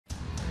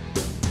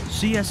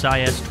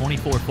CSIS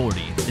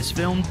 2440 is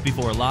filmed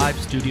before a live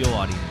studio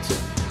audience.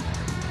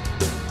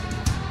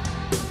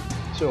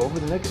 So over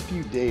the next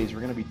few days, we're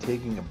going to be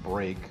taking a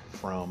break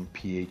from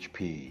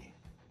PHP.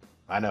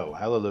 I know,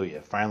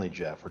 hallelujah, finally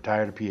Jeff, we're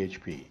tired of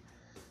PHP.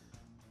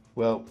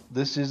 Well,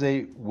 this is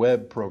a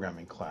web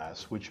programming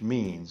class, which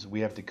means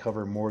we have to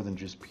cover more than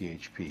just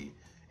PHP.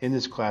 In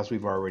this class,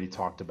 we've already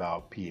talked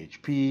about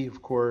PHP,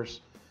 of course.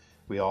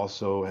 We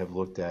also have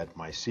looked at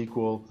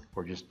MySQL,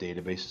 or just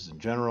databases in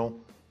general.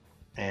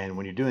 And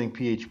when you're doing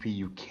PHP,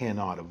 you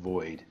cannot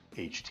avoid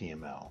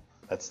HTML.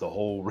 That's the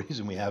whole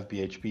reason we have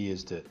PHP,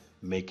 is to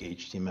make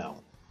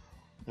HTML.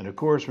 And of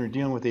course, when you're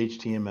dealing with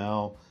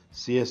HTML,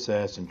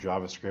 CSS, and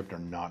JavaScript are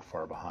not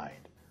far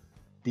behind.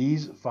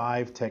 These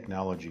 5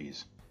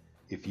 technologies,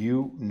 if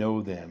you know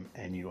them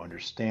and you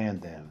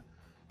understand them,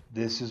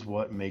 this is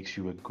what makes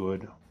you a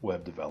good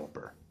web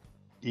developer.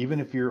 Even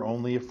if you're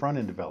only a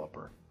front-end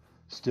developer,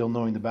 still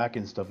knowing the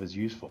back-end stuff is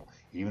useful.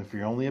 Even if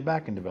you're only a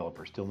back-end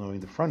developer, still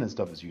knowing the front-end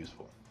stuff is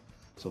useful.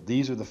 So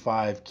these are the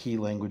 5 key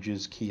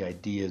languages, key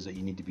ideas that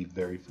you need to be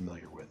very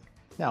familiar with.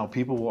 Now,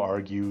 people will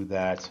argue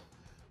that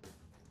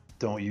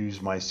don't use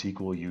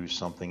MySQL, use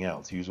something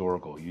else. Use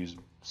Oracle, use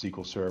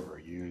SQL Server,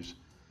 use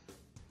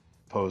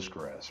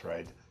Postgres,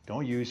 right?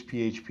 Don't use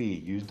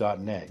PHP, use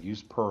 .NET,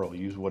 use Perl,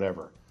 use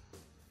whatever.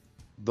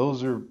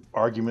 Those are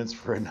arguments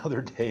for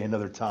another day,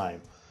 another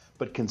time.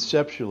 But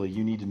conceptually,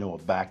 you need to know a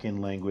back-end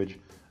language,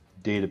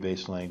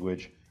 database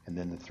language, and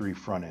then the 3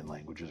 front-end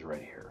languages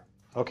right here.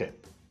 Okay,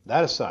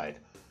 that aside,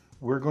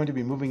 we're going to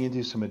be moving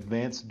into some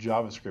advanced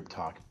JavaScript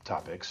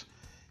topics.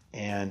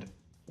 And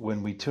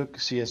when we took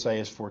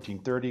CSIS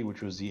 1430,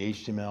 which was the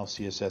HTML,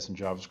 CSS, and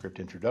JavaScript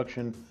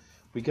introduction,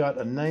 we got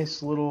a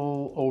nice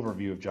little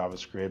overview of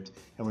JavaScript,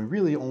 and we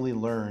really only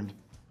learned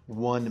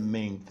one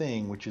main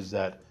thing, which is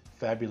that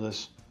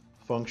fabulous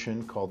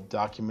function called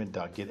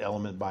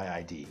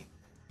document.getElementById.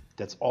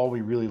 That's all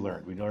we really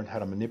learned. We learned how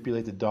to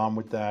manipulate the DOM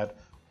with that.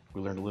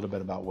 We learned a little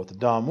bit about what the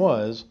DOM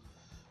was.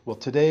 Well,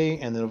 today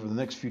and then over the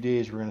next few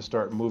days, we're going to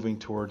start moving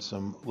towards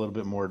some a little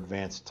bit more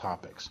advanced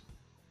topics.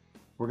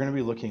 We're going to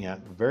be looking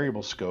at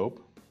variable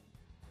scope,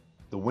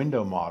 the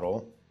window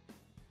model,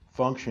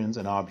 functions,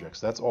 and objects.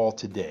 That's all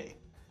today.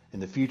 In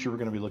the future, we're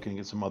going to be looking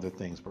at some other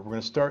things, but we're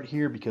going to start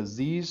here because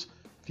these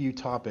few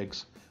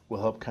topics will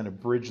help kind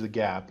of bridge the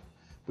gap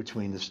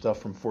between the stuff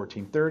from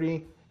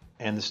 1430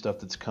 and the stuff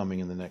that's coming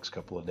in the next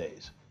couple of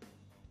days.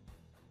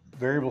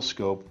 Variable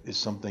scope is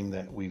something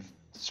that we've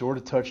sort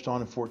of touched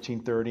on in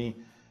 1430.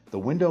 The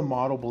window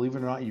model, believe it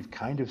or not, you've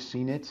kind of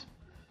seen it,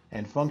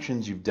 and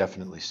functions you've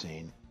definitely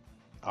seen.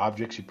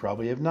 Objects you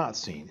probably have not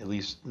seen, at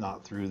least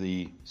not through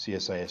the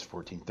CSIS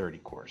 1430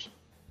 course.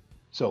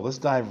 So let's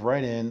dive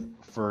right in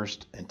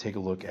first and take a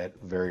look at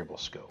variable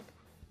scope.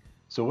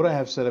 So what I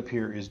have set up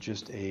here is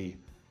just an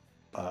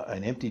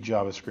empty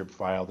JavaScript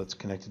file that's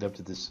connected up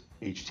to this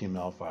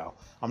HTML file.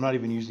 I'm not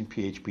even using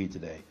PHP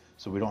today,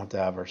 so we don't have to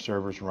have our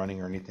servers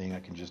running or anything. I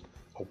can just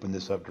open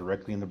this up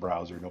directly in the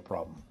browser, no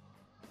problem.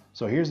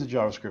 So here's the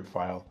JavaScript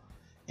file,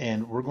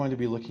 and we're going to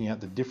be looking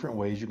at the different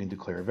ways you can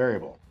declare a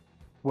variable.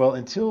 Well,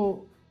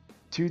 until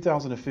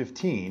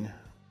 2015,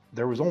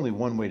 there was only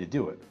one way to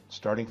do it.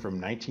 Starting from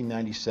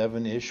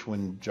 1997-ish,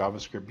 when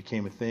JavaScript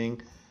became a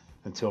thing,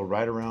 until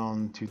right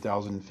around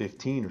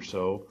 2015 or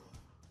so,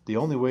 the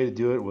only way to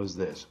do it was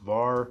this: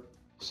 var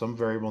some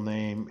variable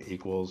name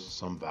equals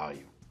some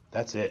value.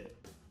 That's it.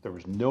 There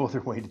was no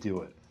other way to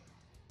do it.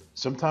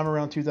 Sometime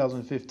around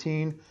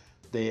 2015,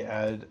 they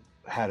had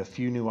a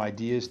few new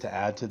ideas to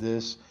add to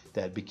this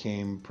that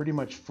became pretty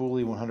much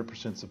fully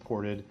 100%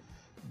 supported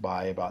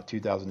by about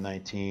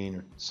 2019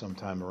 or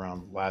sometime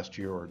around last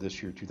year or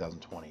this year,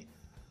 2020.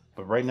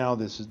 But right now,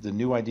 this is the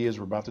new ideas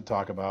we're about to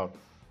talk about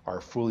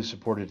are fully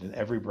supported in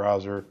every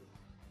browser,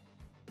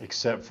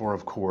 except for,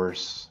 of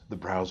course, the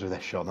browser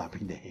that shall not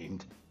be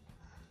named,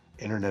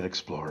 Internet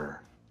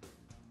Explorer.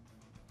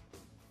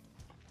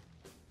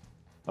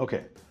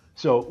 Okay,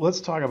 so let's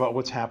talk about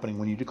what's happening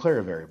when you declare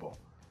a variable.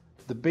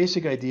 The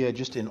basic idea,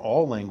 just in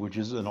all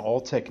languages and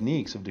all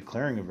techniques of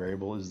declaring a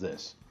variable, is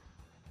this.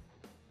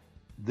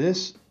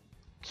 This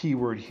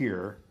keyword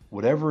here,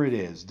 whatever it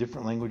is,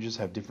 different languages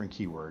have different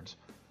keywords.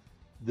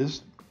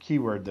 This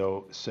keyword,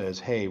 though, says,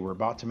 hey, we're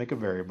about to make a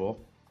variable.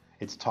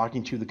 It's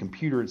talking to the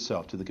computer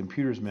itself, to the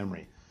computer's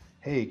memory.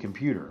 Hey,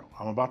 computer,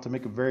 I'm about to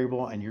make a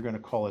variable, and you're going to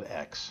call it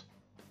X.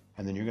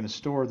 And then you're going to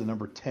store the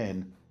number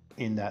 10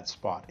 in that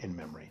spot in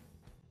memory.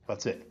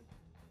 That's it.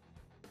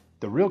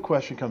 The real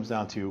question comes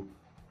down to,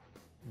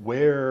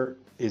 where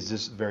is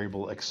this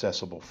variable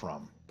accessible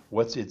from?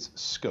 What's its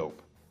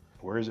scope?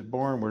 Where is it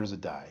born? Where does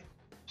it die?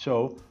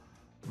 So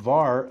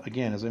var,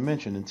 again, as I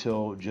mentioned,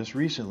 until just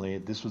recently,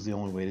 this was the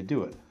only way to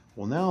do it.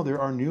 Well, now there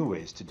are new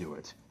ways to do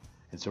it.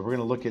 And so we're going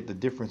to look at the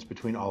difference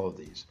between all of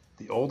these.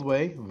 The old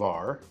way,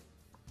 var.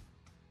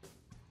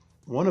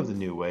 One of the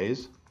new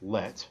ways,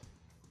 let.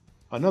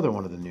 Another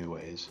one of the new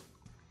ways,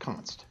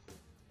 const.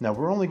 Now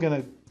we're only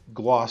going to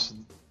gloss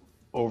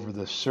over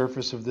the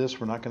surface of this.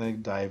 We're not going to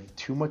dive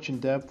too much in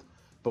depth,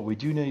 but we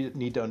do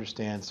need to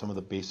understand some of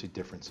the basic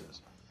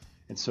differences.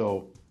 And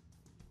so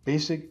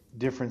Basic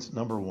difference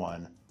number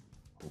one,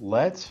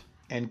 let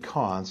and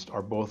const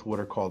are both what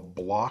are called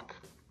block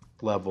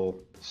level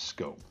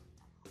scope.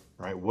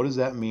 All right, what does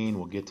that mean?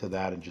 We'll get to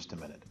that in just a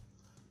minute.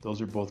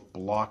 Those are both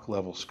block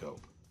level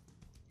scope.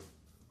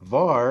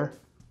 var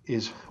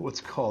is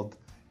what's called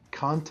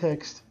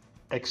context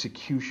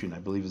execution, I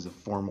believe is a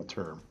formal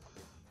term,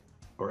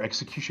 or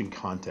execution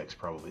context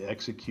probably,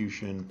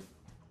 execution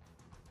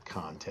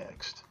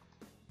context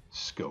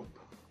scope.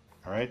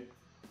 All right,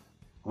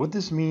 what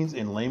this means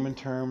in layman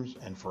terms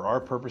and for our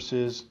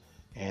purposes,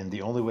 and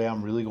the only way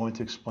I'm really going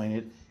to explain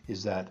it,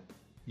 is that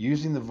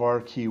using the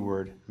var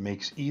keyword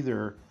makes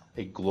either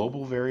a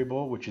global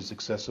variable, which is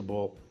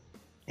accessible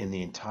in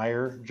the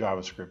entire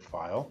JavaScript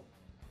file,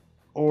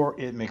 or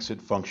it makes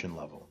it function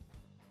level.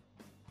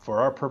 For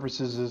our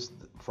purposes,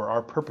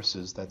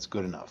 that's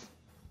good enough.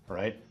 All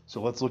right,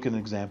 so let's look at an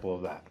example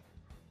of that.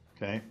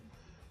 Okay,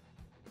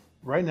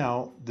 right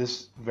now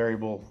this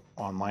variable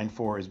on line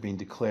 4 is being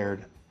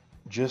declared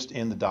just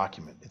in the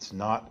document. It's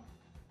not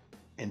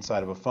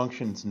inside of a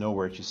function, it's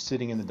nowhere, it's just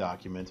sitting in the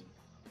document.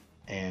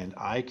 And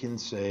I can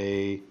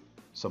say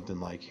something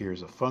like,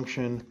 here's a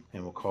function,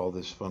 and we'll call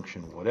this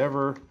function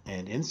whatever,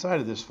 and inside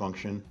of this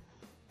function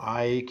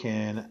I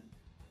can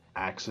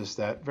access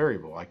that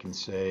variable. I can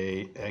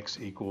say x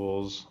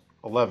equals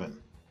 11.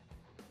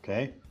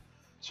 Okay,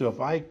 so if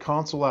I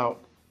console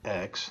out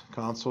x,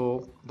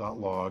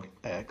 console.log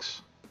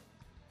x,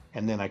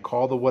 and then I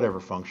call the whatever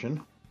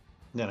function,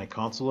 then I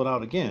console it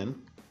out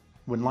again,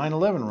 when line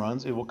 11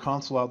 runs, it will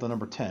console out the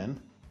number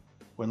 10.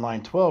 When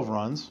line 12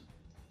 runs,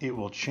 it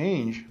will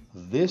change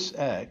this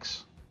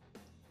x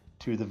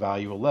to the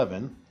value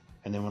 11,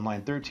 and then when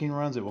line 13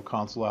 runs, it will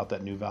console out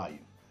that new value,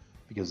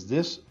 because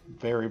this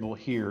variable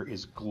here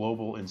is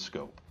global in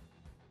scope.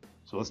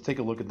 So let's take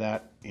a look at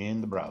that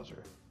in the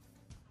browser.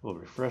 We'll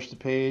refresh the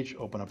page,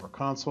 open up our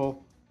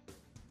console,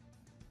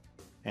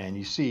 and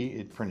you see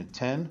it printed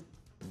 10,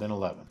 then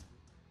 11.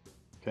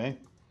 Okay,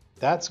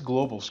 that's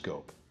global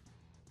scope.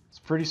 It's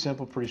pretty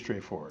simple, pretty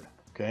straightforward.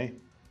 Okay,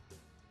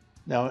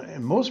 now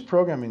in most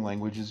programming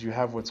languages you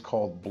have what's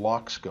called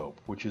block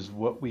scope, which is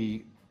what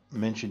we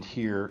mentioned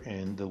here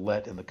in the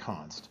let and the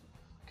const.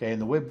 Okay,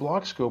 and the way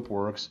block scope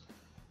works,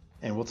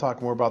 and we'll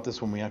talk more about this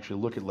when we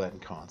actually look at let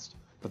and const,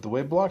 but the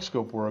way block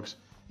scope works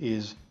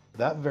is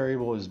that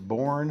variable is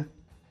born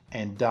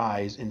and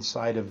dies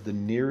inside of the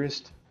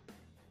nearest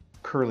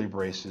curly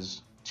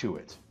braces to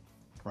it,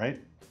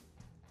 right?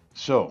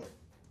 So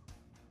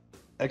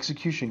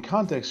execution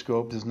context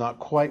scope does not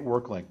quite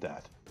work like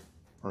that,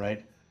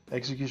 right?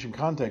 Execution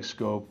context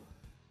scope,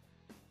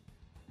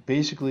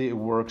 basically it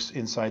works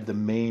inside the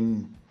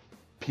main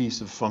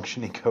piece of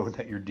functioning code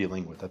that you're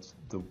dealing with. That's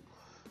the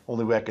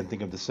only way I can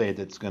think of to say it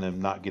that's going to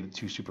not get it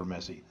too super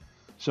messy.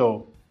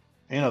 So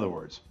in other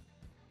words,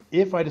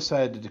 if I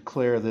decided to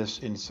declare this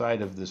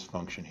inside of this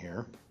function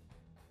here,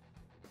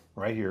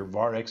 right here,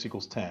 var x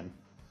equals 10,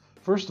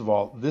 first of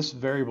all, this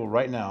variable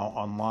right now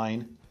on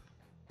line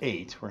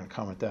 8, we're going to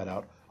comment that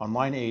out, on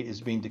line 8 is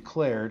being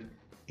declared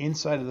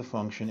inside of the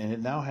function, and it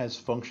now has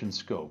function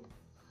scope.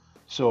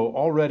 So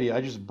already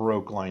I just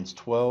broke lines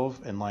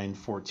 12 and line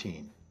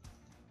 14.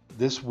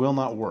 This will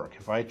not work.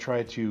 If I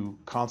try to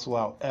console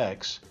out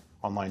x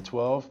on line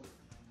 12,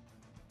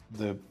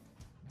 the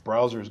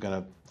browser is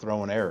going to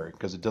throw an error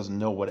because it doesn't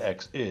know what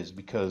x is,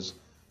 because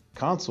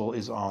console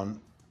is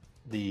on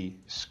the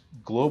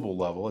global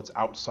level, it's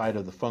outside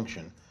of the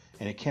function,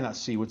 and it cannot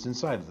see what's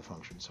inside of the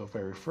function. So if I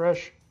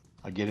refresh,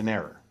 I get an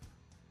error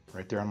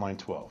right there on line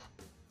 12.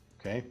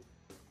 Okay,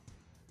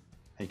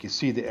 and you can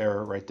see the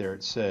error right there.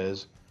 It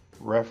says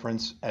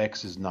reference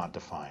x is not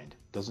defined.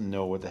 Doesn't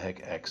know what the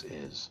heck x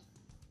is.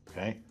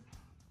 Okay,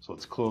 so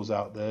let's close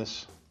out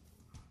this,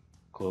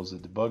 close the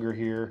debugger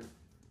here,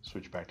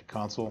 switch back to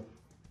console.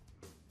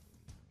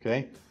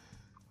 Okay,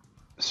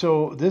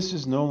 so this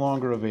is no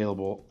longer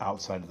available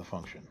outside of the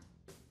function.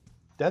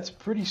 That's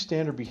pretty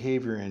standard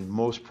behavior in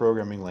most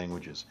programming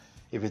languages.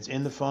 If it's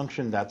in the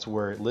function, that's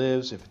where it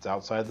lives. If it's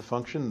outside the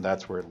function,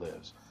 that's where it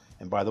lives.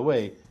 And by the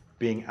way,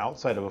 being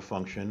outside of a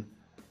function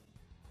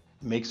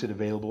makes it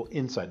available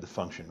inside the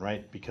function,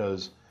 right?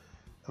 Because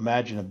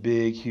imagine a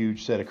big,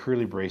 huge set of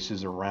curly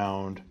braces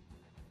around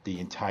the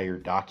entire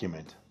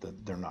document.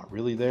 They're not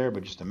really there,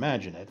 but just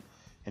imagine it.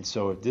 And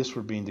so if this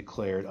were being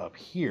declared up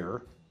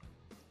here,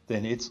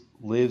 then it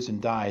lives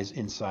and dies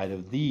inside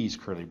of these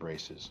curly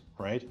braces,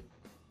 right?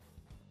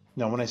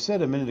 Now, when I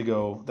said a minute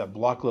ago that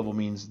block level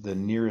means the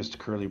nearest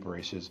curly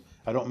braces,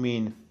 I don't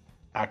mean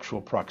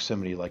actual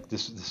proximity, like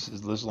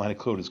this line of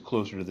code is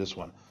closer to this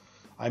one.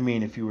 I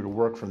mean, if you were to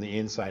work from the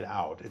inside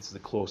out, it's the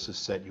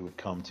closest set you would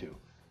come to,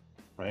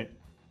 right?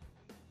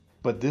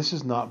 But this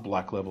is not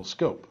block level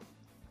scope.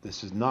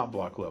 This is not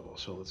block level.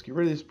 So let's get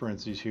rid of these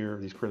parentheses here,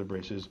 these curly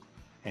braces,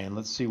 and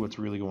let's see what's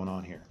really going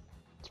on here.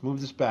 Let's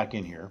move this back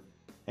in here.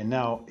 And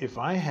now if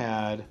I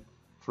had,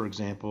 for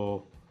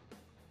example,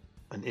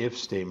 an if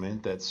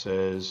statement that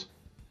says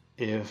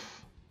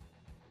if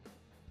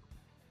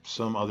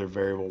some other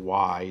variable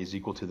y is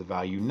equal to the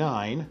value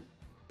 9,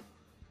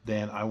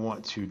 then I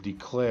want to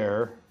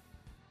declare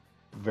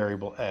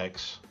variable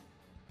x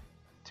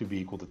to be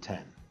equal to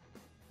 10.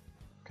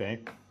 Okay?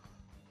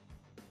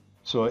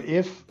 So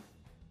if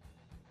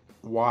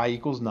y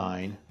equals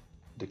 9,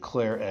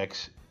 declare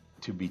x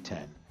to be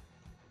 10.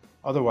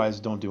 Otherwise,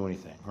 don't do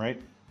anything,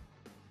 right?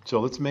 So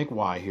let's make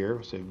y here.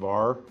 We'll say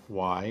var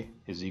y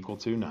is equal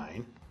to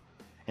 9.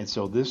 And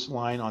so this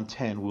line on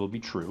 10 will be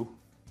true.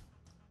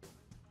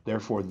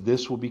 Therefore,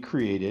 this will be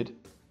created.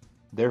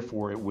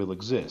 Therefore, it will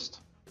exist,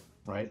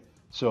 right?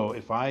 So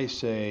if I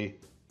say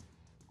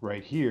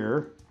right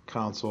here,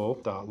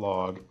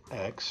 console.log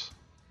x,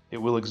 it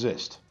will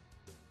exist.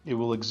 It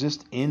will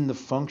exist in the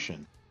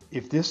function.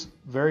 If this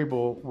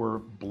variable were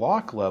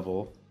block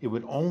level, it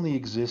would only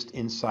exist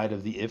inside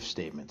of the if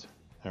statement.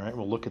 All right,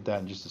 we'll look at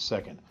that in just a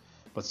second.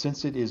 But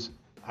since it is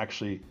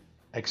actually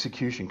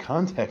execution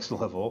context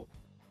level,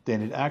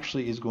 then it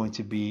actually is going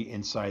to be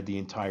inside the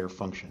entire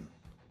function.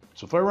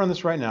 So if I run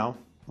this right now,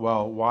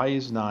 well, y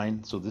is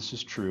 9, so this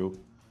is true.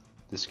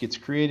 This gets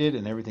created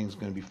and everything's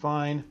going to be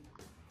fine.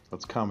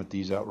 Let's comment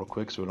these out real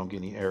quick so we don't get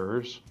any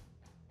errors.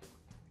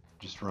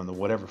 Just run the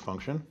whatever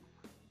function.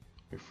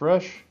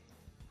 Refresh.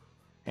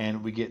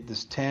 And we get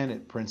this 10.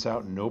 It prints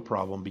out no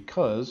problem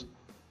because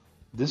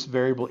this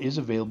variable is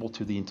available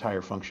to the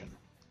entire function.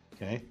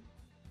 Okay.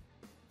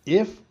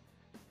 If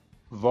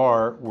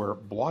var were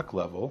block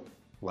level,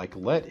 like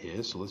let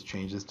is, so let's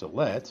change this to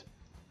let,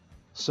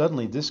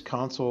 suddenly this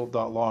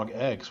console.log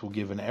x will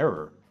give an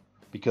error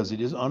because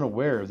it is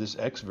unaware of this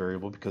x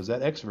variable, because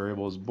that x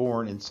variable is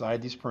born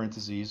inside these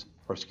parentheses,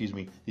 or excuse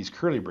me, these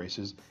curly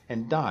braces,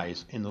 and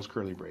dies in those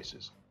curly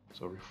braces.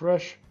 So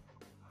refresh,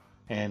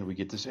 and we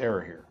get this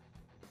error here.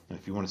 And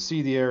if you want to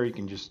see the error, you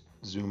can just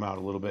zoom out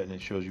a little bit and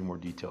it shows you more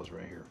details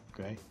right here.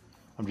 Okay,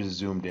 I'm just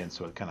zoomed in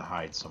so it kind of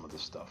hides some of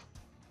this stuff.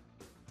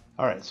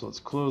 All right, so let's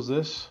close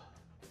this,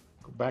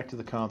 go back to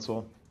the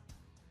console,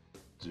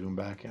 zoom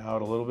back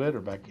out a little bit,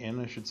 or back in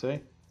I should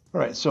say.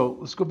 All right, so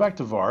let's go back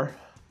to var,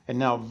 and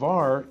now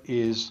var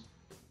is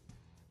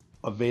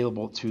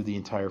available to the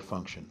entire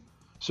function.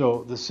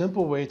 So the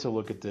simple way to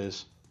look at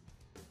this,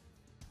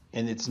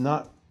 and it's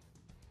not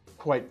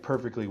quite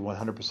perfectly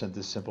 100%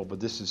 this simple, but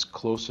this is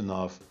close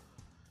enough,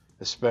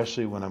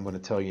 especially when I'm going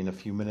to tell you in a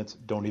few minutes,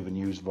 don't even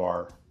use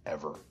var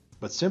ever.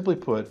 But simply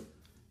put,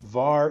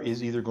 var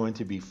is either going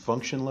to be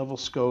function level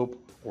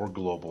scope or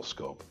global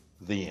scope,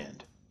 the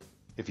end.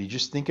 If you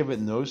just think of it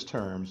in those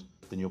terms,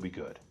 then you'll be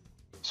good.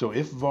 So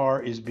if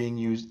var is being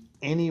used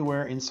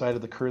anywhere inside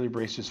of the curly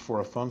braces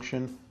for a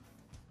function,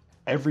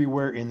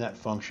 everywhere in that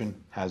function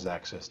has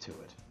access to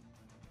it.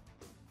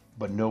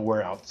 But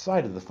nowhere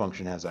outside of the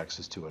function has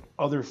access to it.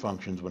 Other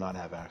functions would not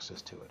have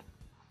access to it.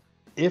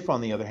 If,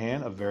 on the other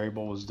hand, a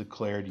variable was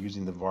declared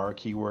using the var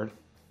keyword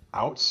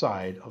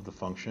outside of the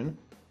function,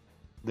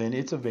 then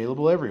it's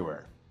available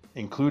everywhere,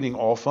 including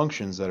all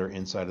functions that are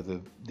inside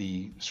of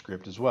the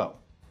script as well.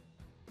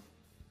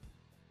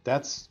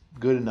 That's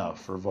good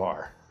enough for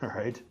var, all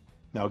right?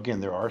 Now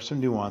again, there are some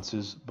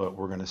nuances, but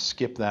we're going to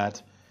skip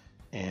that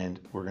and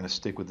we're going to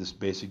stick with this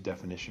basic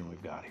definition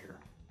we've got here.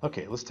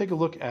 Okay, let's take a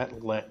look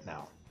at let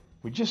now.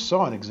 We just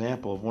saw an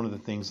example of one of the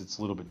things that's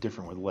a little bit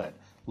different with let.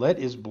 Let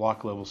is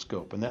block level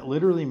scope, and that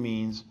literally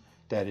means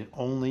that it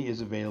only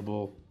is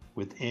available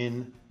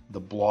within the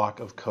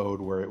block of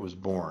code where it was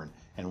born.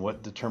 And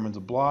what determines a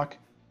block?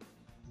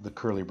 The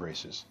curly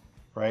braces,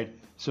 right?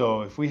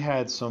 So if we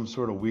had some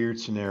sort of weird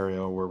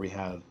scenario where we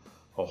had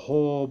a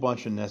whole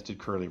bunch of nested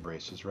curly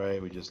braces, right?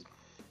 We just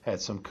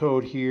had some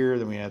code here,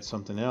 then we had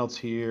something else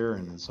here,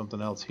 and then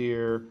something else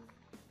here,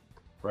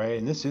 right?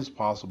 And this is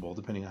possible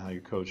depending on how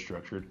your code's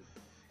structured.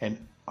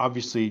 And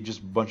obviously just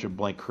a bunch of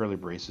blank curly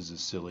braces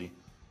is silly.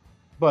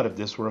 But if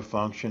this were a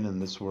function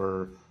and this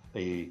were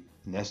a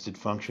nested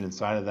function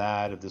inside of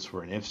that, if this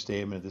were an if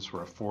statement, if this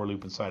were a for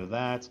loop inside of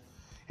that,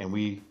 and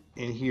we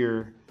in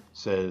here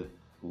said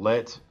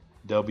let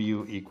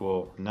w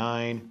equal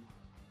 9,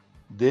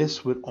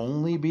 this would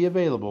only be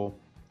available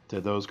to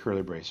those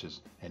curly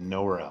braces and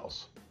nowhere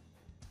else.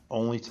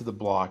 Only to the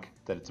block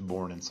that it's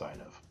born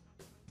inside of.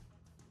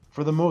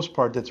 For the most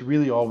part, that's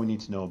really all we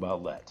need to know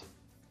about let.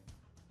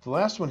 The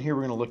last one here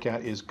we're going to look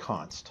at is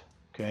const,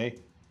 okay?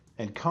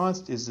 And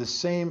const is the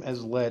same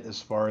as let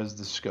as far as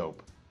the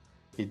scope.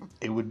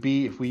 It would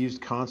be, if we used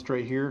const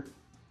right here,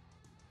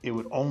 it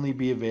would only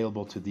be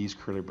available to these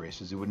curly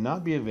braces. It would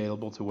not be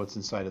available to what's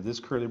inside of this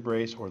curly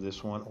brace or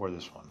this one or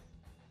this one,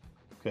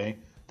 okay?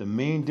 The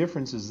main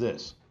difference is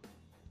this.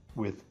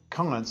 With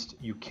const,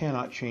 you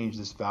cannot change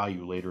this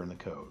value later in the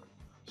code.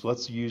 So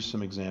let's use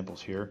some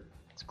examples here.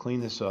 Let's clean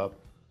this up,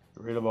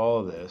 get rid of all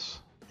of this,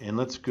 and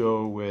let's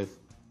go with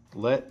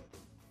let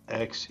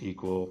x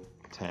equal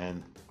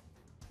 10,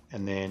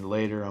 and then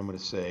later I'm going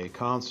to say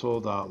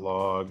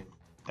console.log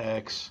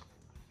x,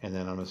 and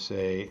then I'm going to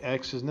say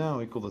x is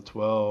now equal to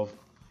 12,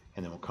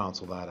 and then we'll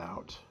console that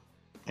out.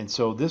 And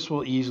so this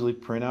will easily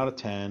print out a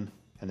 10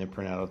 and then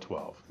print out a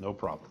 12, no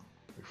problem.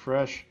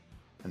 Refresh,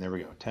 and there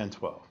we go, 10,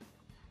 12.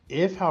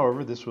 If,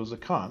 however, this was a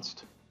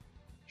const,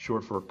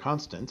 short for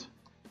constant,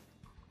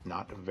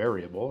 not a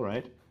variable,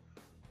 right?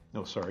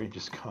 No, sorry,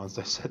 just const.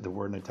 I said the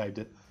word and I typed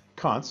it.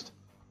 Const.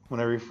 When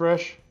I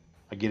refresh,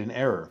 I get an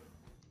error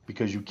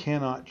because you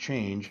cannot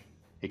change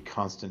a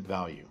constant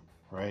value,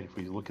 right? If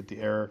we look at the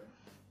error,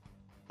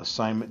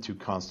 assignment to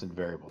constant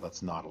variable,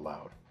 that's not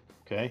allowed,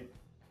 okay?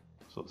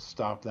 So to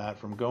stop that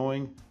from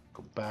going,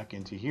 go back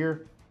into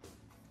here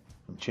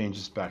and change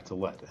this back to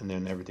let, and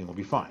then everything will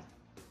be fine.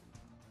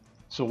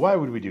 So why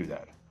would we do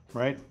that,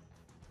 right?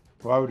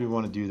 Why would we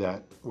want to do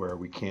that where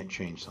we can't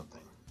change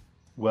something?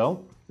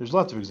 Well, there's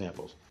lots of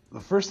examples. The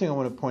first thing I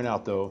want to point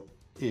out though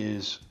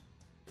is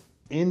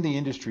in the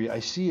industry, I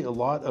see a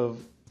lot of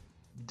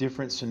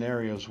different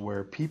scenarios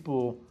where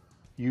people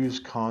use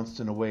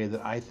const in a way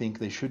that I think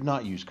they should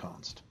not use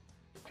const,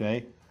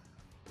 okay?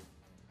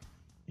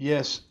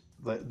 Yes,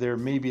 there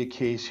may be a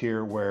case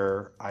here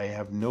where I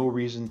have no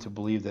reason to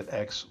believe that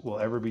X will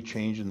ever be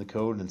changed in the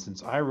code, and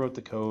since I wrote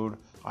the code,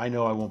 I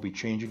know I won't be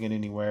changing it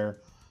anywhere,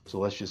 so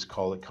let's just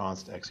call it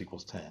const X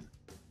equals 10.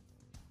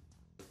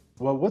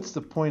 Well, what's the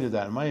point of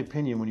that? In my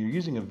opinion, when you're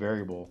using a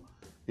variable,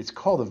 it's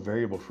called a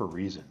variable for a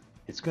reason.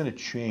 It's going to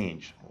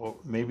change. Well,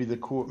 maybe in the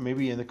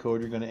code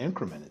you're going to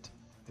increment it.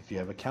 If you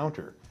have a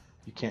counter,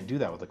 you can't do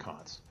that with a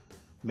const.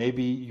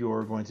 Maybe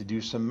you're going to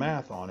do some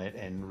math on it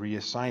and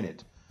reassign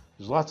it.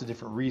 There's lots of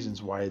different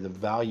reasons why the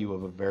value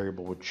of a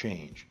variable would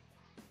change.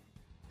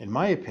 In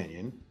my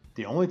opinion,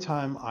 the only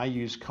time I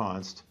use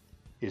const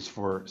is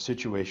for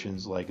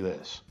situations like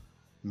this.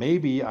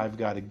 Maybe I've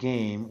got a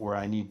game where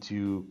I need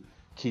to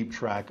keep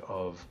track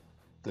of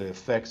the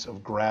effects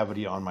of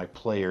gravity on my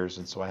players,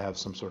 and so I have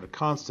some sort of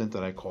constant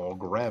that I call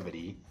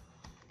gravity,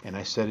 and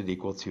I set it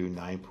equal to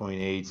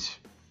 9.8,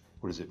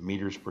 what is it,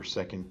 meters per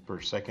second or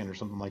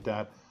something like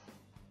that.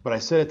 But I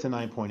set it to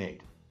 9.8.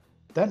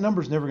 That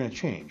number's never going to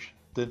change.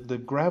 The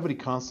gravity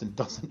constant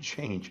doesn't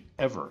change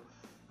ever,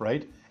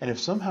 right? And if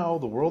somehow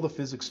the world of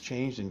physics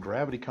changed and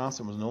gravity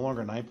constant was no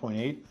longer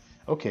 9.8,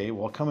 okay,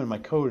 well, I'll come in my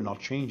code and I'll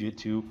change it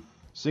to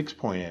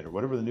 6.8 or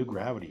whatever the new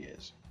gravity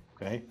is,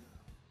 okay?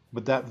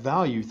 But that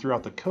value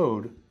throughout the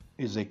code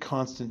is a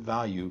constant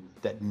value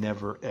that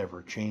never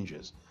ever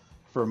changes.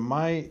 For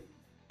my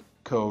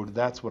code,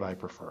 that's what I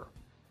prefer.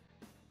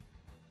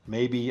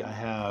 Maybe I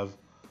have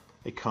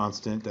a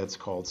constant that's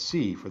called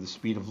c for the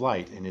speed of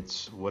light, and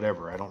it's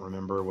whatever. I don't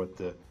remember what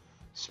the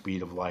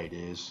speed of light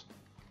is,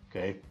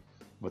 okay?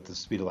 What the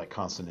speed of light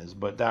constant is,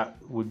 but that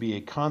would be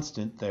a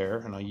constant there,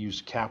 and I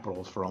use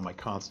capitals for all my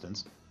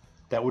constants.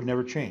 That would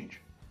never change.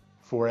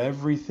 For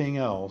everything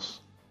else,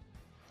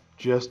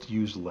 just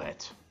use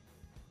let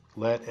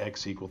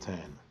x equal 10.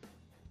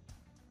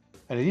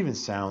 And it even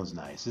sounds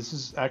nice. This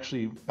is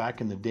actually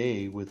back in the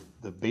day with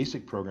the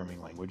basic programming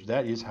language.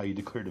 That is how you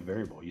declared a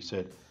variable. You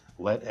said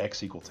let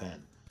x equal 10.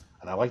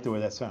 And I like the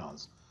way that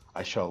sounds.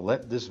 I shall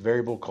let this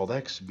variable called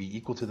x be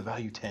equal to the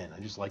value 10.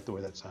 I just like the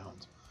way that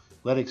sounds.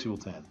 Let x equal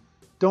 10.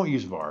 Don't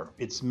use var.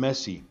 It's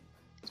messy.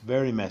 It's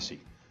very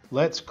messy.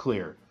 Let's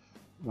clear.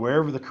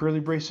 Wherever the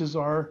curly braces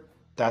are,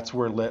 that's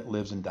where let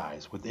lives and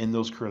dies, within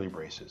those curly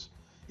braces.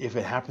 If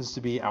it happens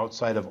to be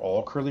outside of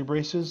all curly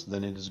braces,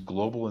 then it is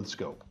global in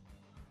scope,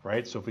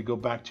 right? So if we go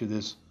back to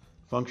this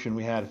function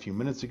we had a few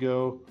minutes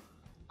ago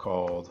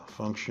called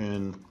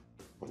function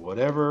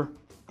whatever,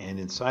 and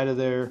inside of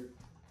there,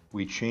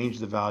 we change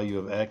the value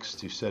of x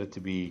to set it to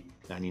be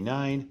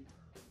 99,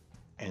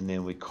 and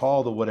then we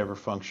call the whatever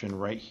function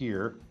right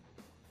here.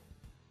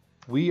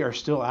 We are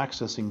still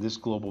accessing this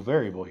global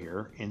variable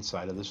here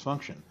inside of this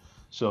function.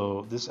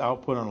 So this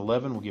output on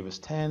 11 will give us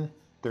 10,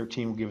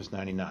 13 will give us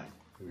 99.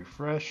 We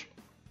refresh,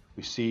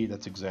 we see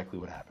that's exactly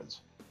what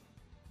happens.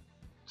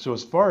 So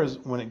as far as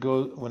when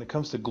it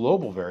comes to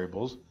global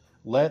variables,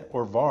 let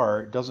or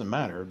var doesn't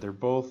matter. They're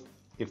both,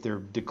 if they're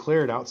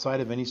declared outside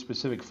of any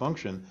specific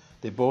function,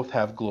 they both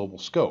have global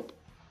scope.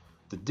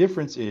 The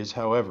difference is,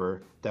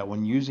 however, that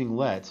when using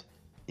let,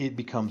 it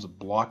becomes a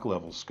block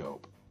level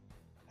scope,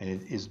 and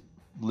it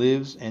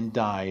lives and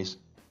dies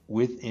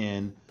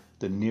within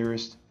the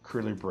nearest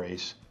curly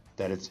brace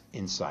that it's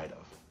inside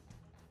of.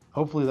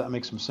 Hopefully that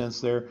makes some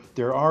sense there.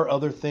 There are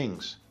other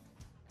things,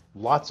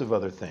 lots of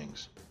other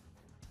things,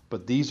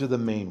 but these are the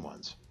main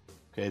ones.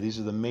 Okay, these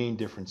are the main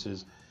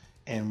differences.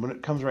 And when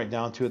it comes right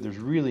down to it, there's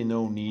really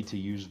no need to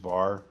use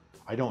var.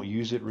 I don't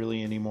use it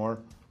really anymore.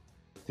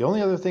 The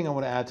only other thing I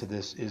want to add to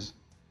this is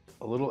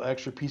a little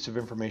extra piece of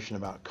information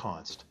about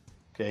const.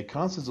 Okay,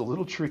 const is a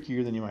little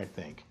trickier than you might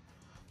think.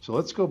 So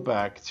let's go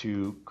back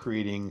to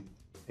creating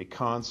a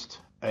const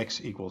x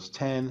equals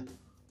 10,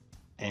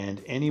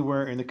 and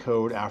anywhere in the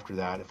code after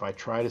that, if I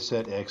try to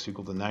set x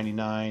equal to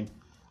 99,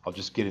 I'll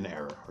just get an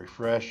error.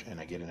 Refresh and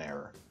I get an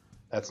error.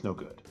 That's no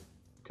good,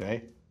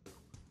 okay?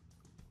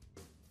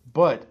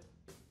 But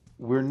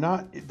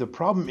the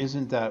problem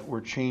isn't that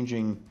we're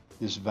changing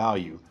this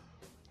value.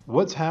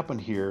 What's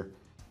happened here,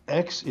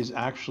 x is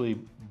actually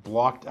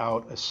blocked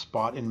out a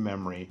spot in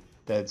memory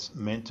that's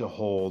meant to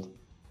hold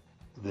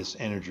this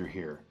integer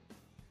here.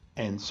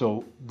 And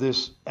so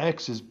this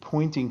x is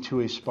pointing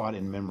to a spot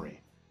in memory.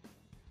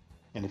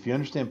 And if you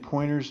understand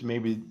pointers,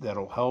 maybe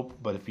that'll help.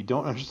 But if you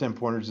don't understand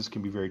pointers, this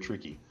can be very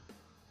tricky.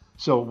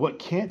 So what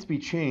can't be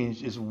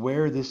changed is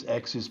where this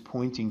x is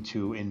pointing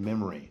to in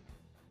memory,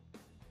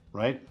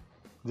 right?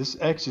 This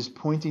X is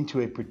pointing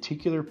to a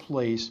particular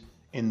place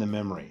in the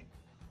memory.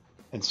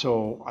 And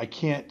so I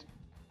can't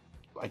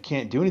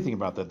do anything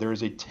about that. There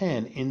is a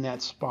 10 in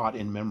that spot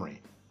in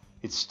memory.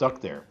 It's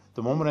stuck there.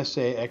 The moment I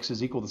say X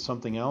is equal to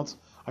something else,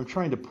 I'm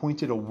trying to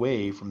point it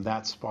away from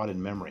that spot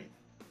in memory.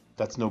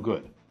 That's no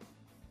good.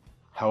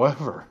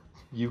 However,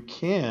 you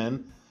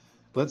can,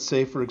 let's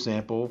say for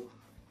example,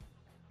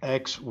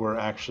 X were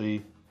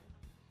actually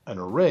an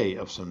array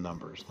of some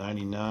numbers,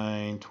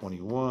 99,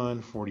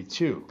 21,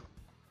 42.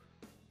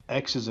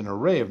 X is an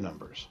array of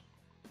numbers.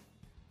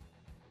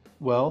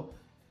 Well,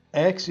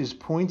 X is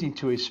pointing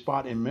to a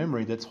spot in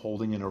memory that's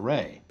holding an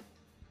array.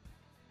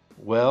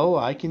 Well,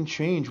 I can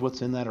change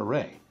what's in that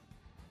array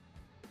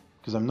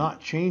because I'm not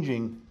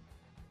changing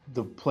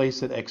the place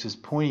that X is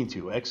pointing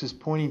to. X is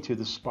pointing to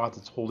the spot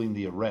that's holding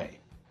the array.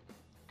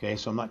 Okay,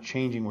 so I'm not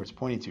changing where it's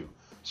pointing to.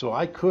 So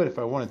I could, if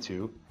I wanted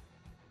to,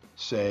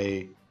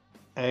 say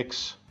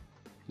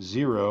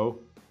X0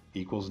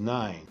 equals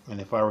 9.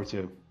 And if I were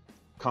to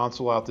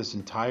console out this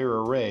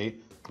entire array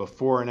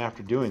before and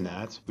after doing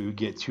that, we would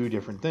get two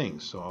different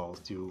things. So I'll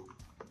do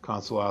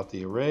console out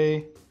the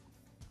array,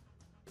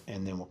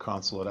 and then we'll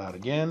console it out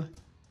again.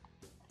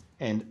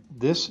 And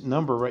this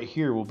number right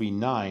here will be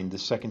 9 the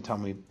second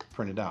time we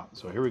print it out.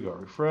 So here we go,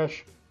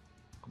 refresh,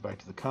 go back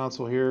to the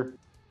console here.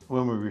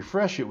 When we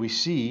refresh it, we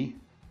see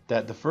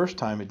that the first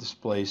time it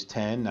displays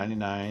 10,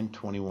 99,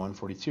 21,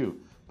 42.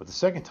 But the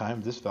second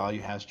time, this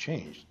value has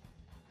changed.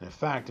 And in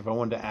fact, if I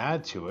wanted to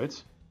add to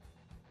it,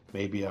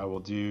 maybe I will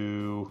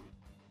do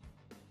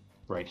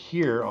right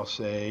here, I'll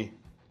say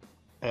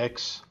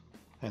X,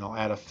 and I'll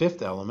add a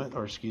fifth element,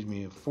 or excuse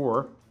me, a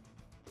 4,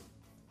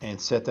 and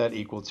set that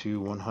equal to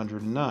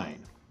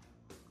 109.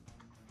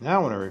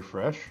 Now when I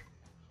refresh,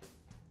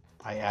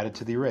 I add it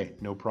to the array,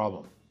 no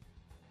problem.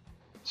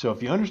 So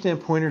if you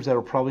understand pointers,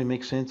 that'll probably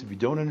make sense. If you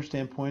don't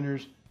understand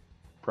pointers,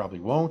 probably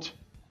won't.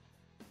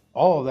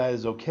 All of that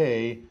is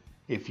okay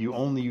if you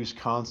only use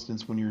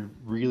constants when you're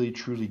really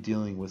truly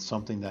dealing with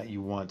something that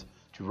you want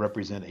to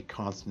represent a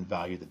constant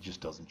value that just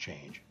doesn't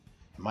change.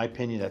 In my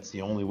opinion, that's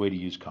the only way to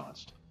use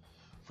const.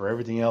 For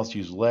everything else,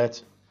 use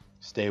let,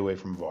 stay away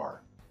from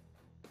var.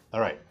 All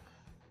right,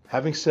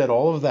 having said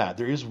all of that,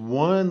 there is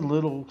one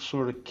little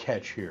sort of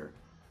catch here.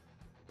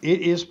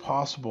 It is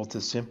possible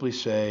to simply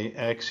say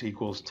X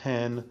equals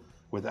 10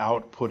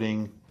 without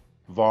putting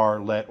var,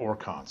 let, or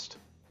const.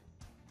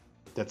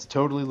 That's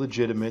totally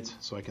legitimate.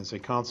 So I can say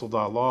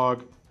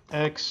console.log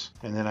X,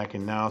 and then I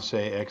can now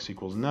say X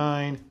equals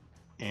 9,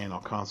 and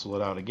I'll console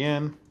it out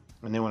again.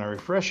 And then when I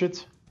refresh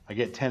it, I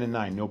get 10 and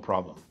 9, no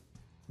problem.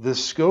 The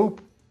scope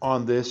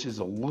on this is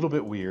a little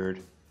bit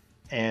weird,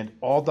 and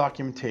all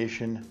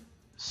documentation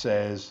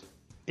says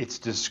it's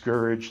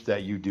discouraged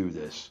that you do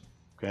this,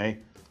 okay?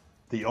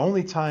 The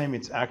only time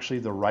it's actually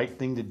the right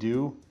thing to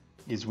do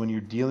is when you're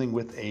dealing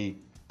with a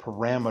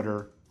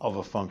parameter of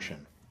a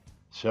function.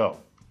 So,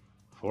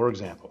 for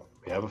example,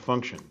 we have a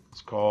function.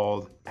 It's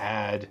called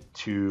add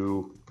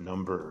to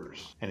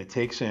numbers, and it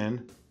takes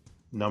in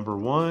number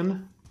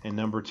 1 and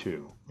number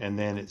 2, and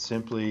then it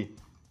simply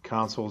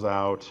consoles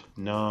out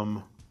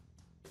num1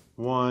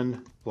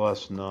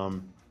 plus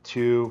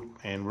num2,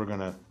 and we're going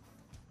to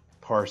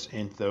parse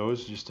int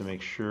those just to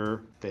make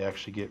sure they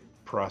actually get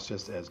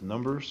processed as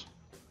numbers.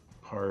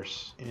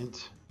 Parse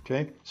int.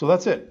 Okay, so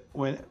that's it.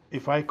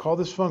 If I call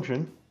this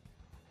function,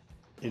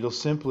 it'll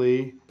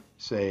simply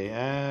say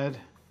add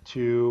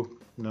to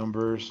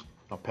numbers.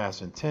 I'll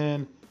pass in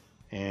 10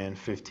 and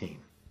 15.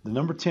 The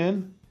number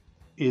 10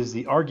 is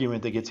the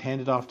argument that gets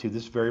handed off to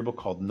this variable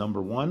called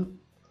number1.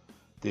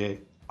 The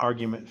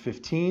argument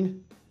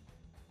 15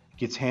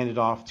 gets handed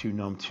off to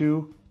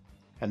num2,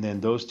 and then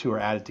those two are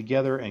added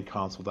together and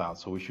consoled out.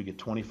 So we should get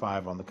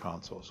 25 on the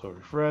console. So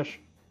refresh,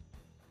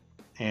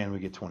 and we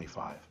get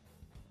 25.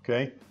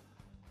 Okay,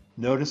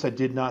 notice I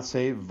did not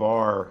say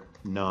var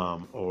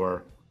num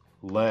or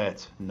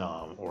let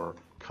num or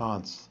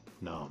const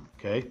num.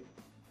 Okay,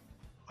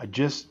 I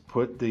just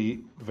put the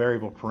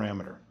variable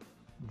parameter.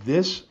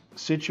 This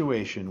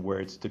situation where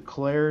it's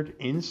declared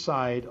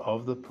inside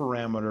of the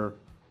parameter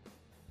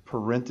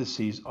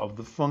parentheses of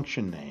the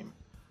function name,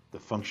 the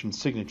function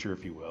signature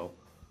if you will,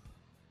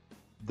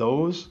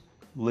 those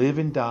live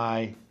and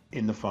die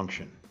in the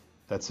function.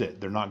 That's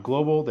it. They're not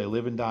global, they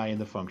live and die in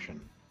the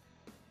function.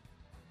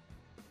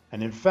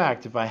 And in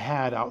fact, if I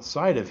had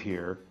outside of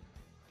here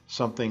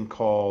something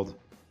called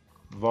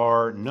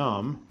var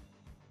num,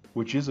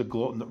 which is a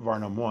var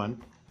num1,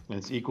 and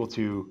it's equal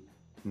to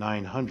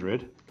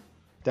 900,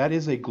 that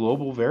is a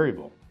global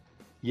variable.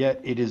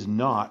 Yet it is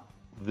not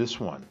this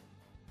one.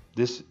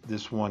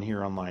 This one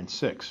here on line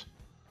 6.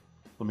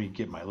 Let me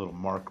get my little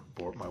my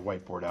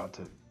whiteboard out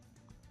to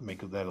make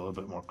that a little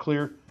bit more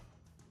clear.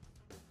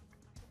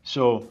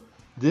 So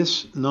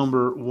this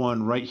number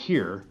 1 right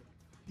here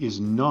is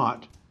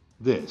not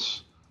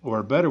this, or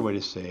a better way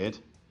to say it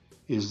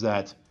is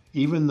that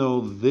even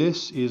though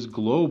this is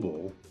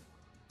global,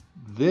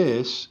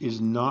 this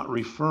is not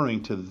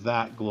referring to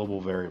that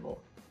global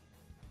variable.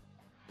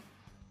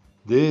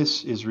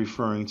 This is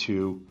referring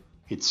to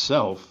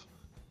itself,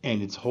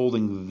 and it's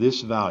holding this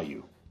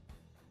value.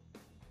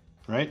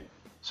 right?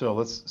 So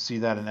let's see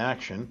that in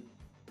action.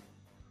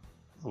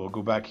 We'll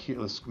go back here.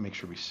 Let's make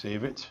sure we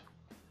save it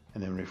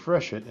and then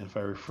refresh it. And if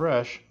I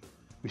refresh,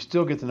 we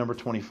still get the number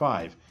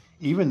 25,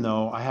 even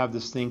though I have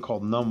this thing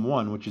called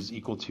num1, which is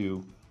equal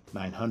to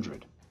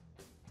 900.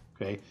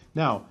 Okay.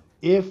 Now,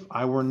 if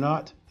I were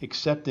not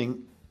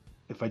accepting,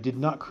 if I did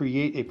not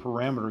create a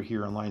parameter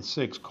here on line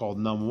 6 called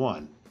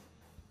num1,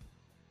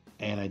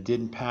 and I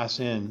didn't pass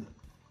in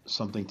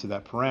something to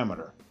that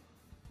parameter,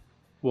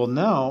 well,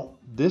 now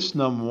this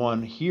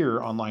num1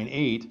 here on line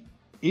 8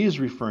 is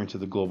referring to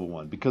the global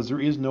one because there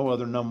is no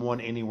other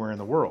num1 anywhere in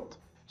the world.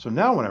 So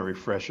now when I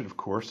refresh it, of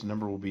course, the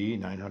number will be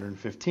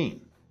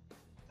 915.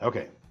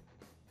 Okay,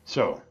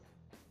 so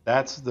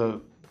that's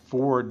the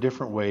 4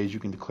 different ways you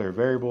can declare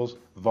variables: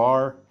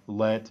 var,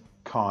 let,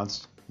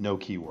 const, no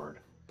keyword.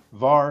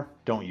 Var,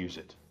 don't use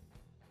it.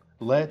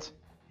 Let,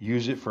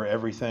 use it for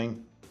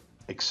everything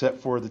except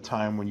for the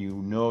time when you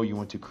know you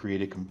want to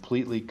create a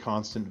completely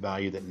constant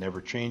value that never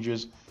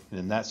changes. And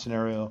in that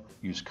scenario,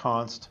 use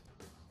const.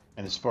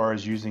 And as far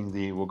as using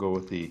we'll go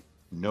with the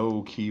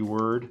no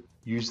keyword,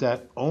 use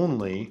that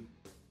only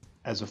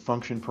as a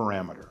function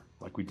parameter,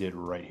 like we did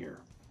right here.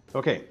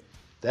 Okay,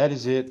 that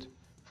is it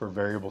for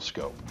variable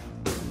scope.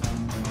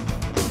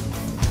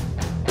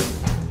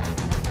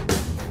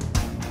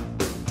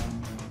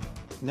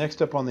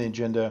 Next up on the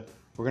agenda,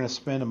 we're going to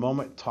spend a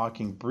moment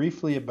talking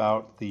briefly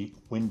about the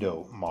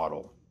window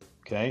model.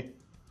 Okay,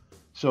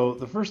 so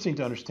the first thing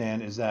to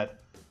understand is that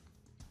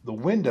the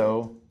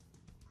window,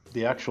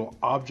 the actual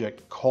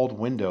object called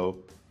window,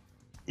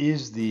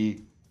 is the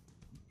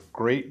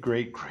great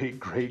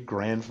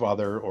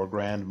grandfather or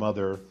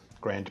grandmother,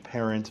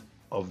 grandparent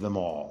of them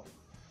all,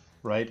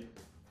 right?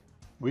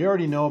 We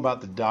already know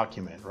about the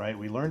document, right?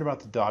 We learned about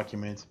the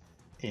document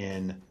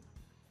in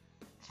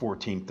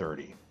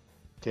 1430.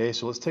 Okay,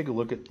 so let's take a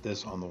look at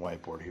this on the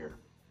whiteboard here.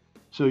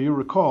 So you'll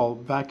recall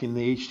back in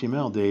the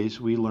HTML days,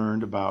 we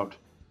learned about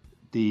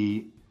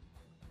the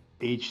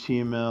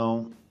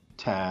HTML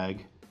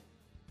tag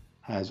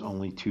has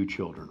only 2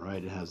 children,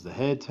 right? It has the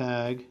head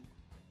tag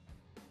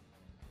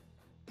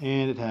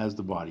and it has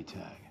the body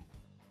tag.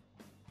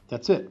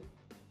 That's it.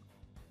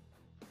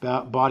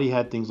 Body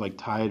had things like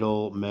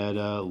title,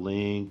 meta,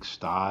 link,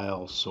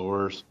 style,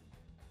 source.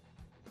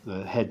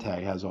 The head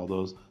tag has all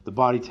those. The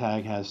body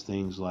tag has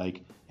things like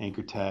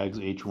anchor tags,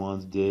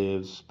 H1s,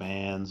 divs,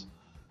 spans,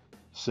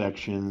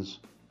 sections,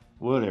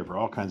 whatever,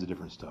 all kinds of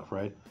different stuff,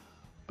 right?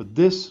 But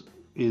this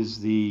is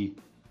the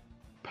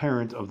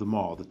parent of them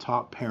all, the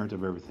top parent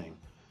of everything.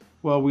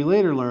 Well, we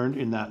later learned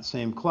in that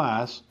same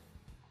class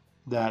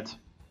that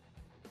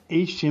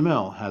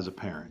HTML has a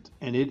parent,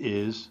 and it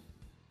is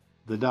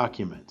the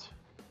document.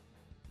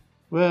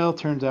 Well,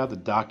 turns out the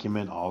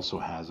document also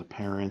has a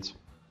parent.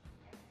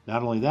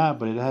 Not only that,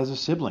 but it has a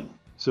sibling.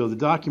 So the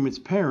document's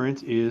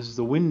parent is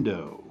the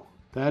window.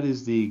 That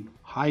is the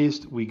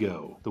highest we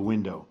go, the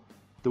window.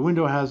 The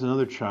window has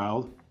another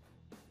child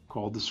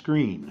called the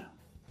screen.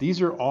 These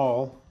are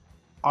all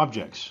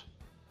objects,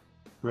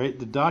 right?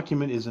 The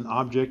document is an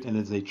object and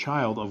is a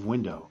child of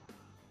window.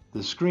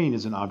 The screen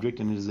is an object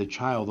and it is a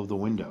child of the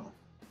window.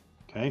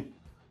 Okay?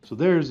 So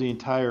there's the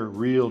entire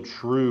real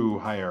true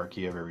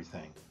hierarchy of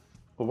everything.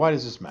 But why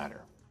does this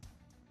matter?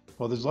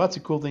 Well, there's lots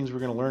of cool things we're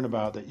going to learn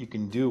about that you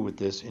can do with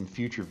this in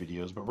future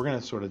videos, but we're going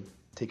to sort of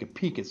take a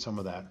peek at some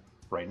of that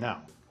right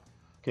now.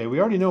 Okay,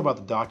 we already know about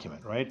the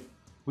document, right?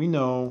 We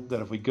know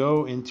that if we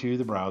go into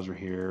the browser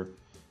here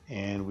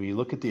and we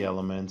look at the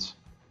elements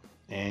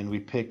and we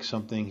pick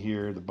something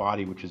here, the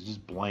body, which is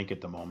just blank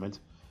at the moment,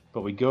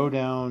 but we go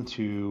down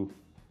to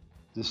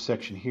this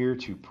section here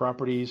to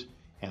properties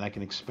and I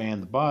can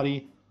expand the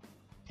body,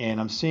 and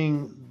I'm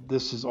seeing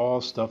this is all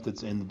stuff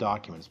that's in the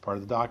document. It's part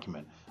of the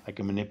document. I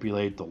can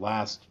manipulate the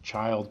last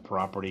child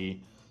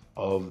property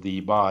of the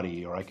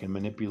body, or I can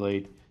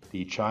manipulate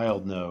the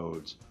child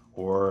nodes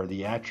or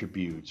the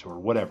attributes or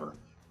whatever,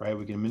 right?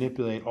 We can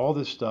manipulate all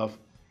this stuff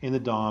in the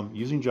DOM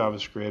using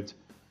JavaScript,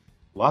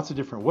 lots of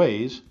different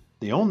ways.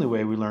 The only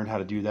way we learned how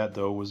to do that,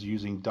 though, was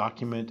using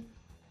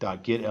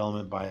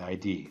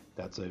document.getElementById.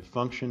 That's a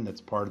function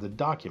that's part of the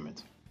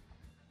document.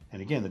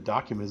 And again, the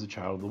document is a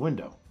child of the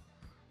window.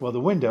 Well, the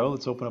window,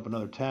 let's open up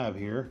another tab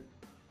here.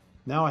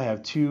 Now I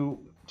have 2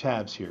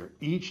 tabs here.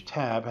 Each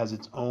tab has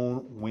its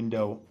own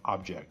window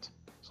object.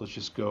 So let's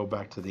just go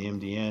back to the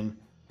MDN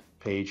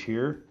page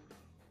here.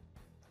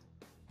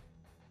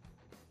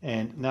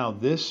 And now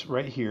this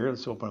right here,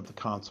 let's open up the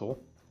console,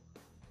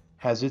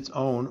 has its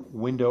own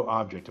window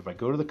object. If I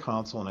go to the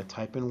console and I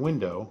type in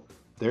window,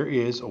 there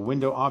is a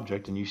window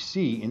object, and you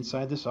see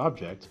inside this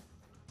object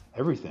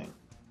everything.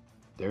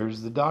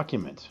 There's the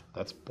document.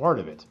 That's part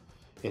of it.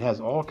 It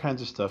has all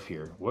kinds of stuff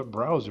here. What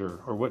browser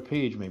or what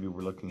page maybe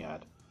we're looking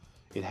at.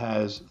 It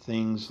has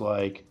things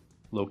like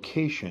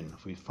location.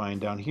 If we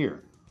find down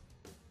here,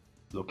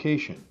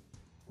 location.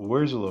 Well,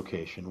 where's the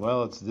location?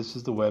 Well, this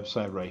is the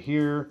website right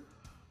here.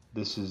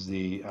 This is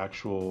the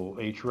actual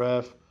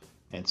href,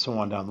 and so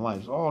on down the line.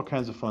 There's all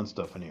kinds of fun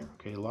stuff in here.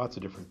 Okay, lots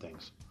of different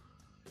things.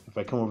 If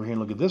I come over here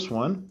and look at this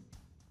one,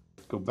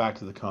 go back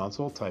to the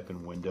console, type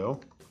in window.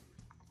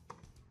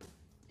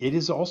 It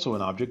is also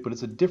an object, but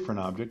it's a different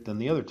object than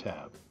the other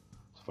tab.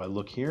 So if I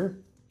look here,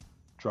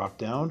 drop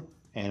down,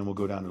 and we'll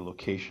go down to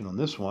location on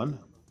this one,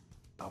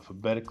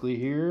 alphabetically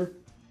here,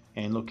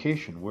 and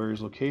location. Where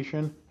is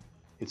location?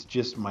 It's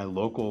just my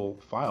local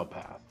file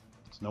path.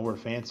 It's nowhere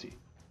fancy,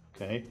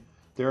 okay?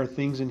 There are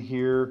things in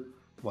here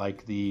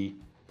like the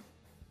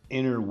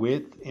inner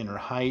width, inner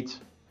height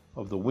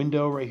of the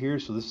window right here.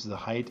 So this is the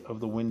height of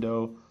the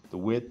window, the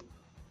width.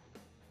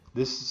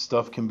 This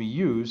stuff can be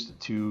used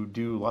to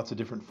do lots of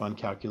different fun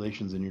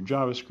calculations in your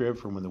JavaScript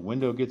for when the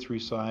window gets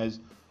resized,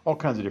 all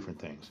kinds of different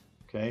things,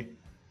 okay?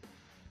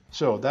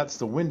 So that's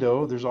the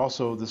window. There's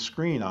also the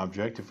screen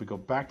object. If we go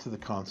back to the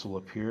console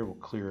up here, we'll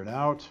clear it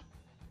out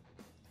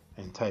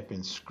and type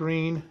in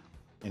screen,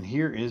 and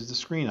here is the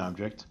screen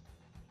object.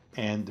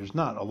 And there's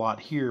not a lot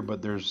here,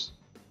 but there's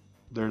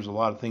a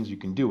lot of things you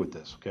can do with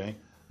this, okay?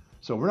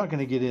 So we're not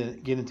going to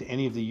get into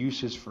any of the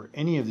uses for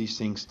any of these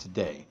things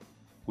today.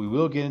 We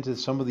will get into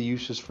some of the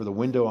uses for the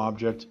window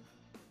object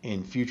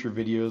in future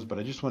videos, but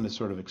I just want to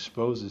sort of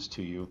expose this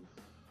to you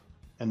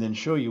and then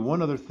show you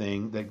one other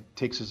thing that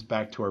takes us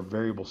back to our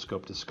variable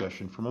scope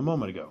discussion from a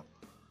moment ago.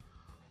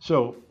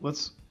 So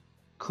let's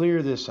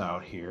clear this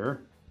out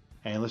here,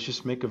 and let's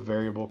just make a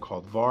variable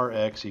called var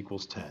x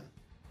equals 10.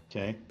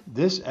 Okay,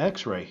 this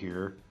x right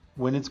here,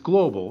 when it's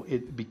global,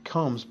 it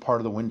becomes part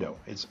of the window.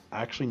 It's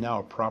actually now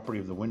a property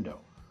of the window.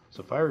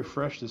 So if I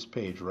refresh this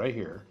page right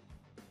here,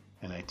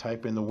 and I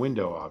type in the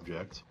window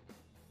object,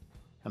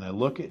 and I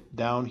look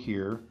down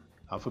here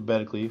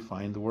alphabetically,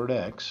 find the word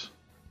x,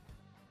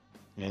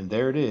 and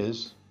there it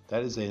is.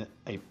 That is a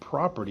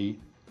property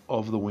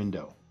of the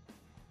window.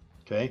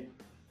 Okay.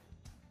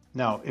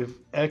 Now, if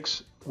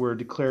x were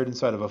declared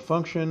inside of a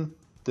function,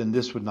 then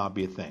this would not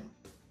be a thing.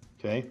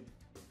 Okay.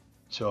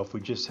 So if we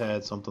just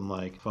had something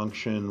like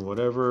function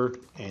whatever,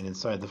 and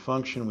inside the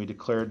function we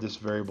declared this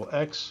variable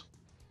x,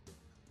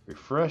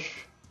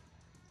 refresh,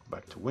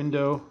 back to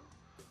window,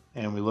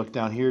 and we look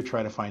down here,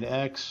 try to find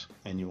x,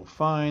 and you will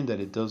find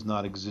that it does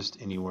not exist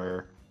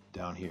anywhere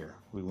down here.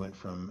 We went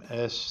from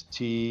S,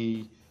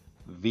 T,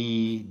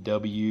 V,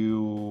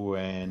 W,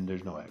 and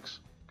there's no x,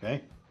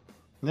 okay?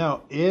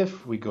 Now,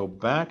 if we go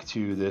back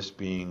to this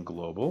being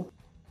global,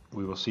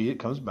 we will see it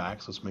comes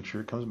back, so let's make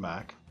sure it comes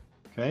back,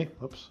 okay?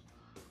 Oops,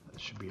 that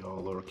should be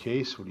all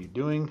lowercase. What are you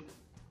doing?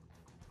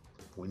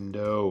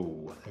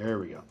 Window, there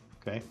we go,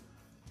 okay?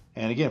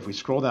 And again, if we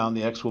scroll down,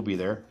 the x will be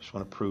there. Just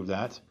want to prove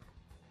that.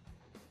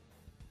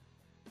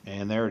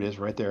 And there it is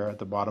right there at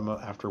the bottom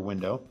after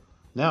window.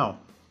 Now,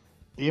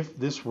 if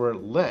this were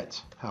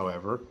let,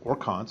 however, or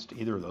const,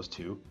 either of those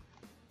two,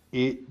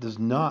 it does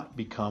not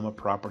become a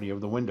property of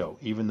the window,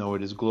 even though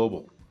it is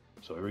global.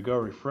 So here we go,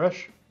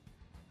 refresh,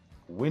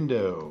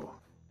 window,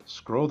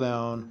 scroll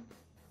down,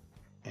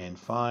 and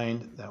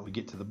find that we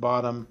get to the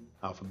bottom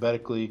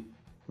alphabetically,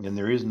 and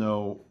there is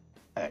no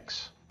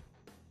x.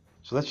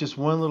 So that's just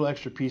one little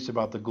extra piece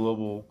about the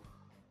global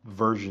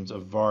versions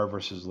of var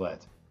versus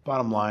let.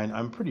 Bottom line,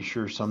 I'm pretty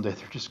sure someday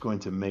they're just going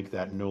to make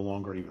that no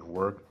longer even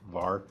work,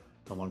 var,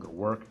 no longer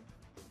work.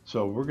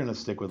 So we're going to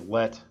stick with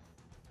let,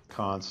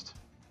 const,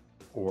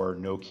 or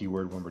no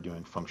keyword when we're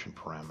doing function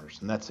parameters,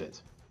 and that's it.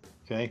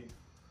 Okay,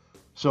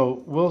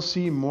 so we'll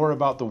see more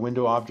about the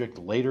window object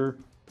later.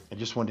 I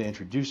just wanted to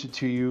introduce it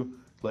to you,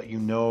 let you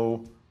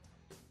know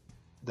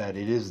that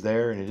it is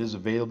there and it is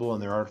available,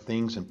 and there are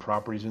things and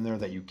properties in there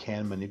that you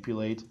can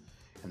manipulate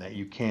and that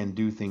you can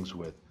do things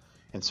with.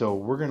 And so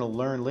we're going to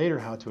learn later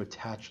how to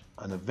attach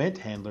an event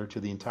handler to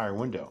the entire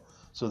window,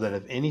 so that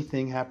if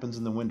anything happens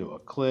in the window, a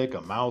click,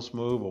 a mouse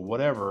move, or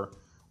whatever,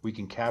 we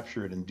can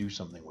capture it and do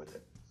something with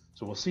it.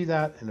 So we'll see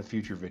that in a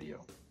future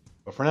video.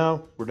 But for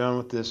now, we're done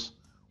with this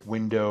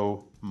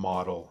window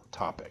model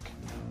topic.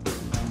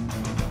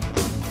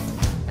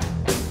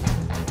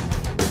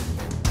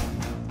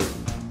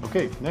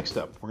 Okay, next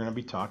up, we're going to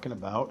be talking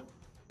about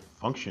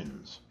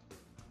functions.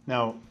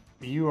 Now,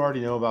 you already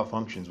know about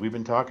functions. We've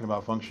been talking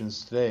about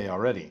functions today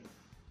already,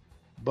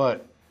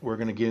 but we're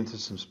going to get into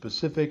some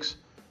specifics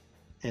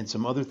and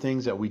some other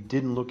things that we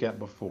didn't look at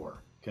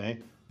before, okay?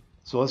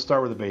 So let's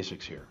start with the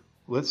basics here.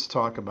 Let's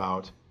talk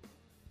about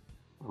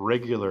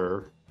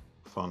regular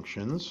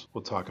functions.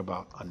 We'll talk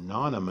about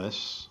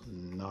anonymous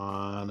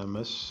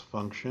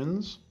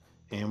functions,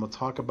 and we'll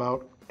talk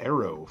about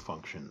arrow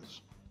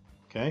functions,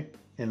 okay?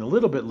 And a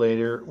little bit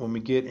later, when we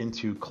get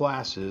into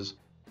classes,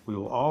 we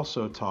will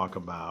also talk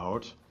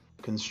about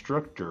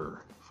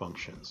constructor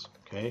functions,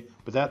 okay?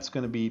 But that's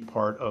going to be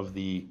part of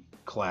the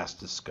class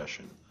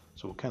discussion.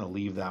 So we'll kind of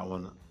leave that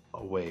one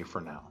away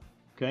for now,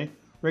 okay?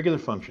 Regular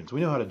functions,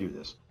 we know how to do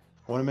this.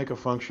 I want to make a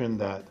function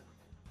that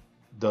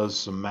does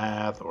some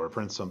math or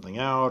prints something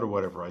out or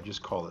whatever. I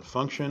just call it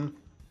function,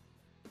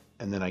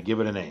 and then I give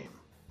it a name.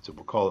 So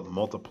we'll call it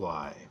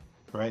multiply,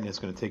 right? And it's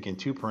going to take in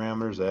two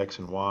parameters, x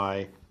and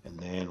y, and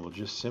then we'll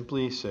just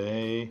simply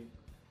say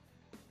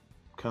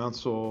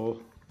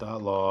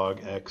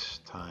console.log x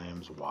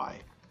times y.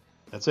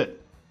 That's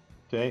it,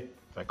 okay?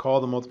 If I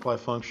call the multiply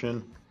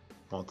function,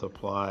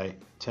 multiply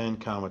 10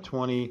 comma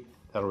 20,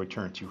 that'll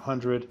return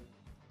 200.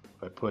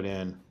 If I put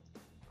in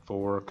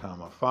 4,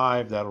 comma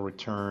 5, that'll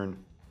return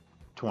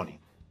 20.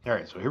 All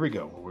right, so here we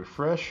go. We'll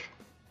refresh,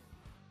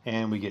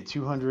 and we get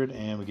 200,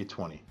 and we get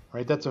 20.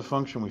 Right? That's a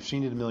function. We've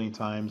seen it a million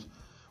times.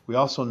 We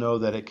also know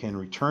that it can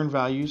return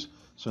values.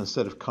 So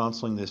instead of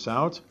canceling this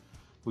out,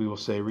 we will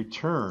say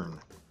return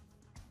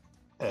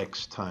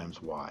x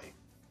times y.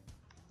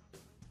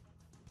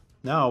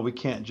 Now we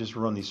can't just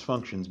run these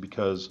functions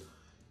because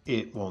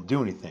it won't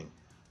do anything.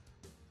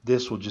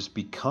 This will just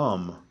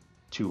become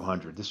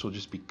 200. This will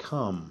just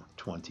become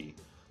 20.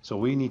 So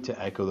we need to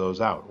echo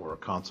those out or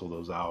console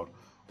those out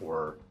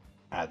or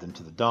add them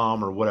to the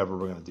DOM or whatever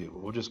we're going to do.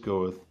 We'll just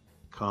go with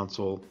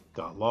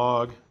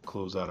console.log,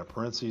 close out our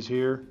parentheses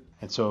here.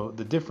 And so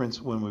the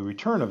difference when we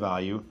return a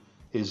value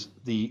is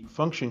the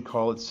function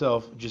call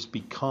itself just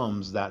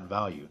becomes that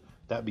value.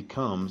 That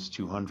becomes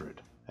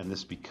 200, and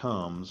this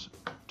becomes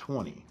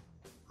 20,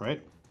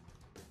 right?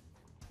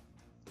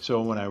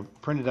 So when I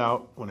print it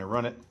out, when I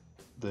run it,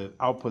 the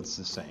output's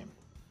the same.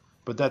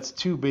 But that's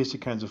two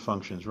basic kinds of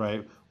functions,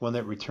 right? One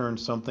that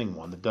returns something,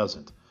 one that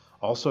doesn't.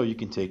 Also, you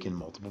can take in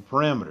multiple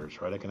parameters,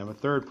 right? I can have a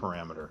third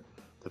parameter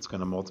that's going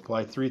to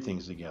multiply three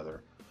things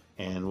together.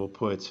 And we'll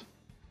put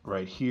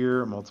right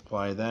here,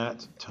 multiply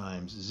that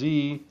times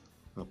z.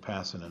 We'll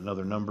pass in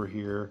another number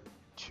here,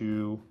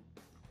 2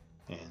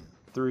 and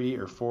 3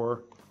 or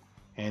 4.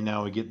 And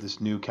now we get this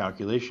new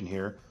calculation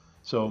here.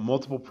 So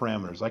multiple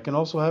parameters. I can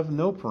also have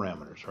no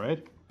parameters, right?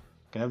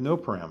 I can have no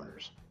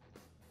parameters.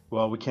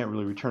 Well, we can't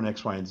really return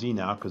x, y, and z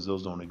now because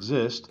those don't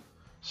exist.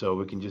 So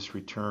we can just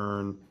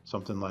return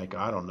something like,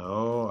 I don't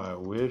know, I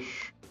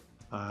wish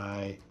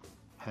I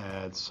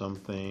had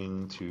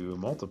something to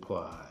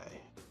multiply,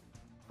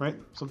 right?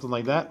 Something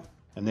like that.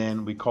 And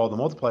then we call the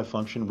multiply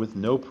function with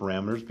no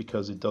parameters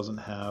because it doesn't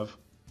have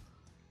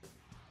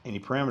any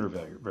parameter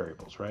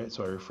variables, right?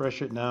 So I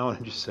refresh it now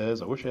and it just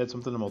says, I wish I had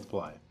something to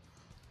multiply.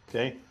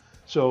 Okay,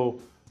 so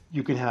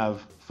you can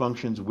have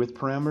functions with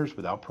parameters,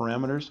 without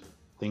parameters,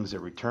 things that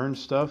return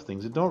stuff,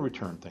 things that don't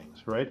return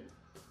things, right?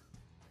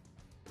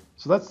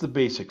 So that's the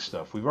basic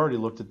stuff. We've already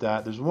looked at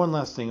that. There's one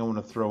last thing I want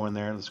to throw in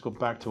there. Let's go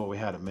back to what we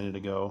had a minute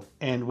ago.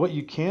 And what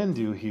you can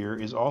do here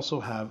is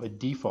also have a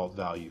default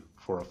value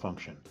for a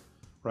function,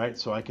 right?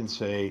 So I can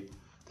say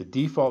the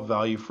default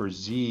value for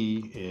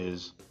z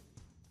is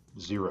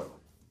 0.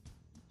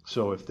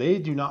 So if they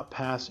do not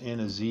pass in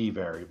a z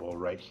variable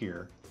right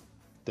here,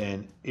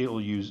 then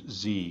it'll use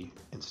z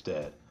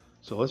instead.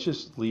 So let's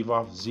just leave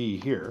off z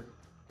here.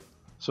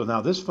 So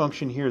now this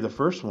function here, the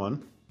first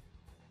one,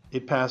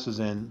 it passes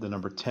in the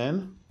number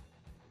 10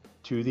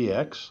 to the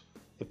x,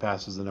 it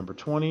passes the number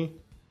 20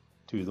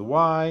 to the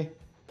y,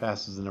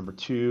 passes the number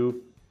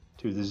 2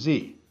 to the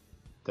z.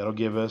 That'll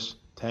give us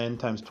 10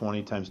 times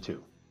 20 times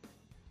 2.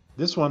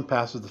 This one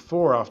passes the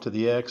 4 off to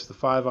the x, the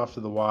 5 off to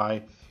the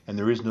y, and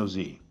there is no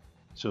z.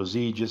 So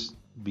z just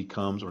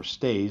becomes or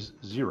stays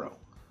 0.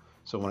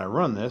 So when I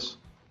run this,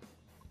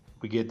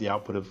 we get the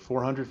output of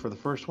 400 for the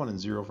first one and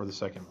 0 for the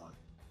second one.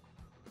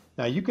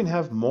 Now you can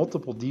have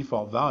multiple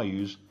default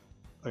values,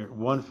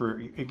 or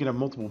you can have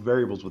multiple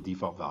variables with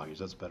default values.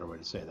 That's a better way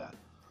to say that.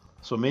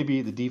 So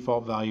maybe the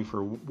default value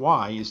for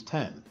y is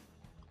 10.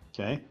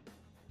 Okay,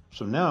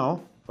 so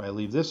now if I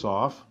leave this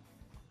off,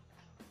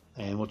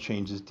 and we'll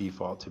change this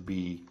default to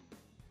be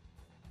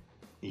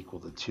equal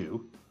to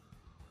 2.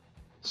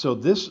 So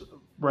this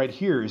right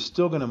here is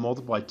still going to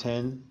multiply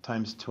 10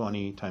 times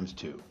 20 times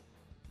 2.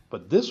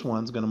 But this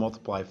one's going to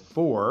multiply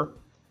 4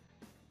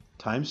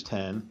 times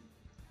 10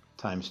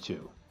 times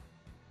 2.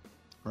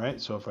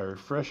 Right? So if I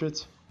refresh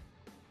it,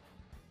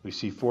 we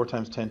see 4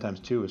 times 10 times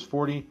 2 is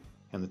 40,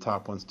 and the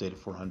top one stayed at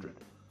 400.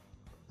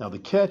 Now the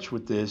catch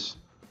with this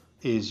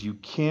is you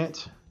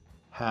can't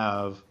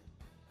have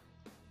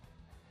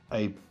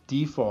a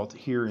default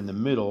here in the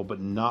middle, but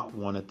not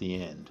one at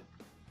the end.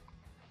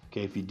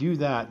 Okay, if you do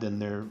that, then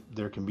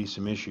there can be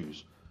some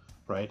issues,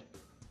 right?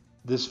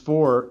 This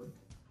 4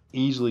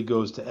 easily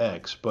goes to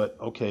x, but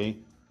okay,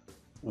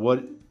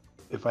 what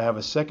if I have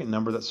a second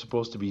number that's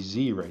supposed to be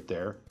z right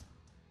there?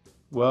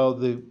 Well,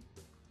 the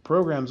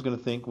program's going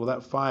to think, well,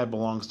 that 5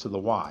 belongs to the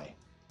y.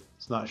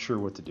 It's not sure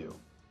what to do.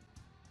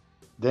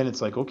 Then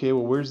it's like, okay,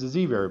 well, where's the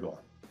z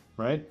variable,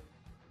 right?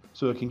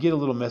 So it can get a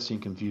little messy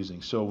and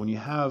confusing. So when you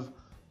have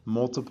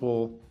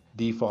multiple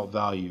default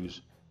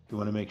values, you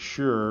want to make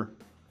sure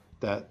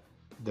that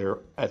they're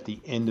at the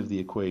end of the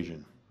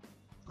equation,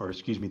 or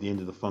excuse me, the end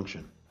of the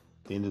function,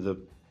 the end of the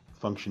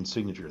function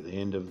signature, the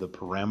end of the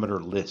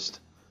parameter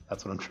list.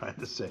 That's what I'm trying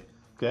to say.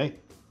 Okay?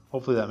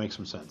 Hopefully that makes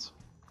some sense.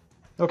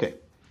 Okay,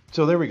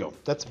 so there we go.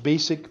 That's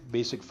basic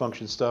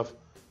function stuff,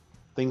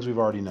 things we've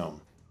already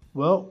known.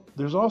 Well,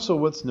 there's also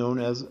what's known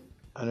as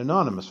an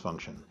anonymous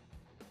function.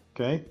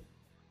 Okay?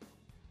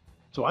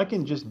 So I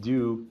can just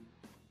do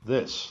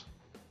this.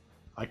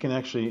 I can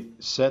actually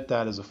set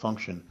that as a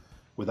function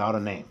without a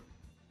name.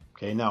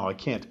 Okay, now I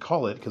can't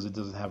call it because it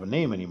doesn't have a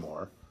name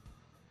anymore.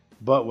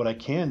 But what I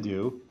can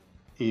do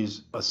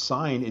is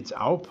assign its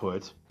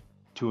output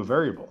to a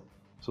variable.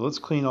 So let's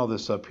clean all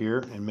this up here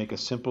and make a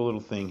simple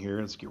little thing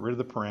here. Let's get rid of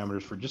the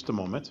parameters for just a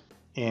moment.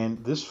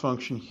 And this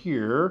function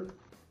here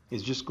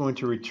is just going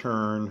to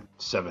return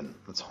 7.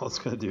 That's all it's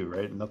going to do,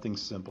 right? Nothing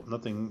simple,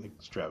 nothing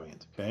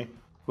extravagant, okay?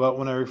 Well,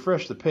 when I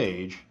refresh the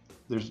page,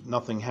 there's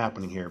nothing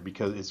happening here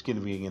because it's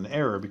giving an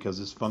error because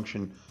this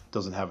function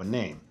doesn't have a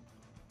name.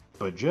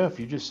 But Jeff,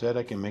 you just said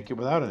I can make it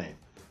without a name.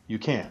 You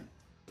can,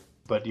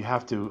 but you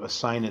have to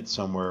assign it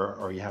somewhere,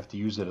 or you have to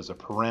use it as a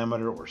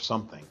parameter or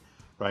something,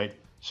 right?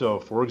 So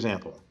for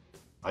example,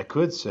 I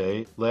could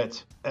say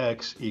let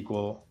x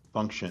equal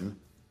function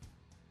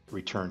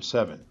return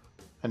 7.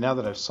 And now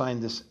that I've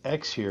signed this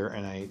x here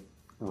and I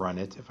run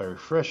it, if I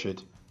refresh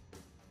it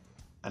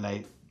and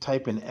I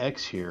type in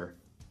x here,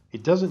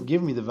 it doesn't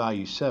give me the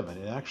value 7.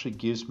 It actually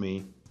gives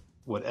me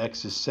what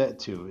x is set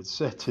to. It's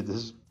set to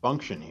this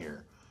function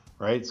here,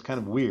 right? It's kind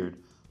of weird.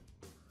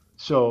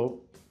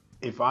 So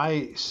if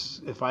I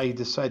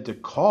decide to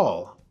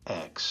call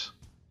x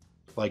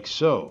like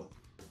so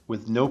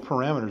with no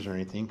parameters or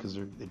anything, because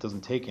it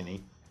doesn't take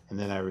any, and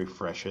then I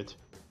refresh it,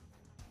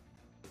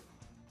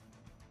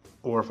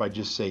 or if I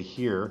just say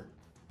here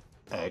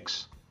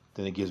x,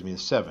 then it gives me a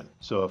 7.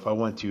 So if I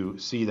want to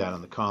see that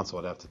on the console,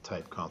 I'd have to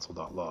type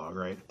console.log,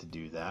 right, to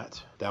do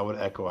that. That would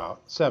echo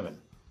out 7.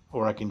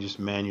 Or I can just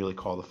manually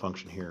call the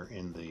function here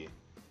in the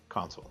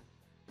console.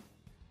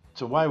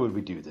 So why would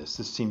we do this?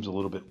 This seems a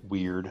little bit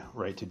weird,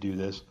 right, to do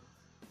this.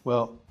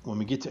 Well, when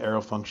we get to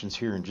arrow functions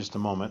here in just a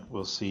moment,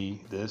 we'll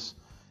see this.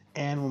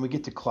 And when we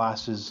get to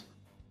classes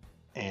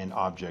and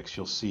objects,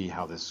 you'll see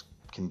how this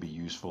can be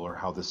useful or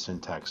how this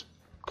syntax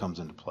comes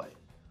into play.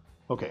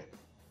 Okay.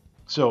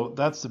 So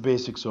that's the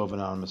basics of an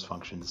anonymous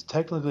function. It's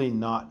technically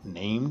not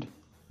named,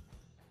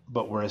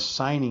 but we're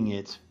assigning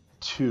it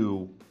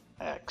to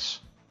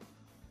x,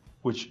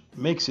 which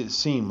makes it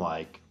seem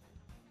like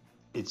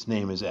its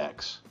name is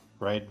x,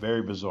 right?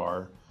 Very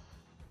bizarre,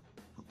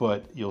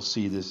 but you'll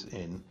see this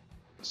in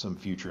some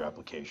future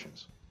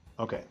applications.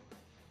 Okay,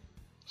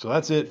 so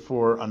that's it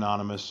for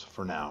anonymous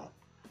for now.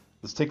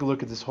 Let's take a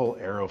look at this whole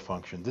arrow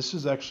function. This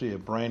is actually a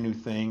brand new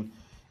thing,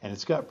 and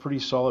it's got pretty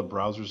solid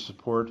browser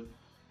support,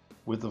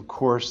 with, of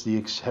course, the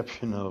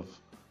exception of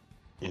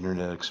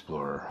Internet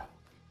Explorer.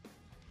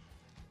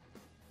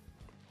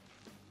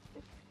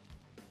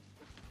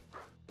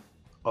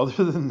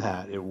 Other than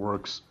that, it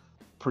works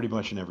pretty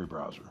much in every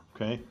browser,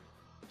 okay?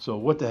 So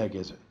what the heck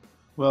is it?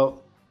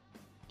 Well,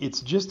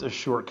 it's just a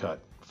shortcut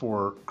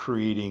for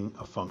creating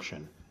a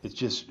function. It's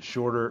just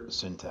shorter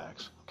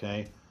syntax,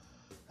 okay?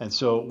 And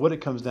so what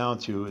it comes down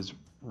to is,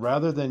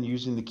 rather than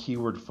using the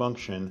keyword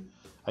function,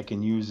 I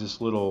can use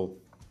this little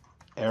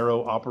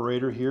arrow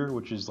operator here,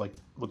 which is like,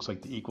 looks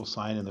like the equal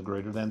sign and the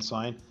greater than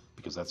sign,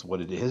 because that's what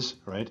it is,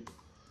 right?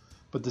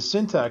 But the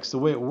syntax, the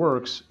way it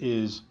works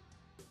is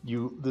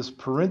this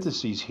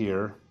parentheses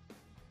here,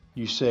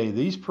 you say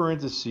these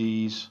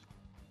parentheses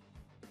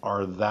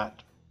are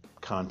that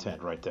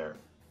content right there,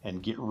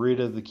 and get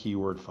rid of the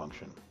keyword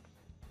function.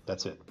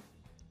 That's it.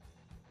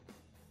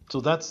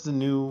 So that's the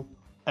new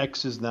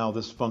x is now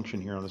this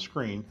function here on the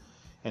screen,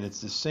 and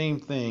it's the same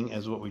thing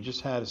as what we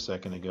just had a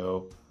second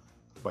ago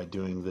by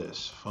doing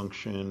this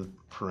function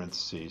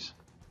parentheses,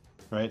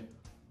 right?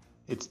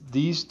 It's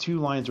these two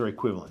lines are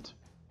equivalent,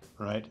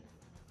 right?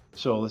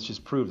 So let's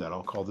just prove that.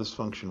 I'll call this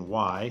function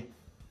y,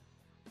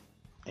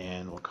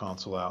 and we'll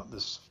console out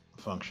this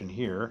function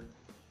here,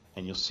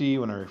 and you'll see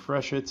when I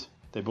refresh it,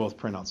 they both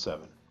print out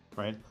 7,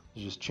 right?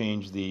 You just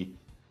change the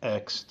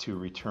x to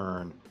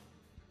return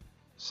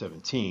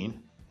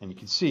 17, and you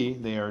can see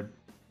they are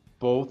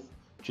both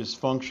just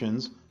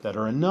functions that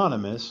are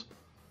anonymous,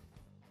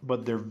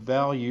 but they're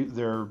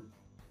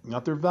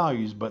not their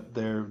values, but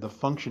the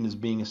function is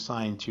being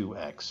assigned to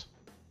x,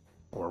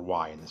 or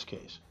y in this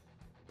case,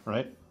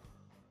 right?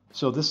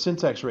 So this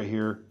syntax right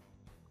here,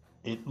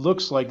 it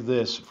looks like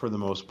this for the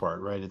most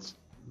part, right? It's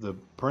the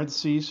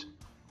parentheses,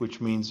 which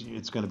means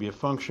it's going to be a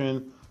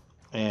function,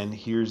 and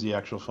here's the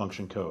actual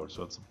function code.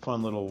 So it's a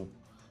fun little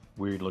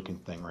weird looking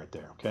thing right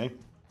there, okay?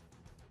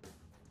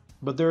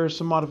 But there are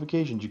some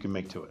modifications you can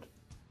make to it,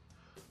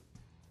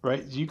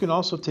 right? You can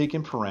also take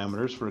in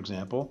parameters, for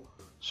example.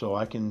 So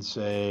I can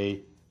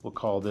say, we'll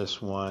call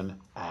this one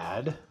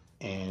add,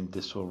 and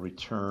this will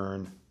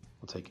return,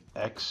 we'll take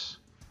x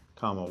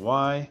comma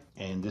y,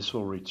 and this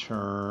will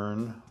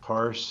return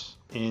parse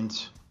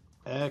int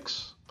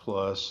x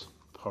plus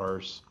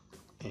parse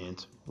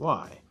int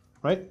y,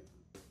 right?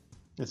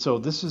 And so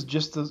this is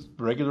just the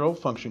regular old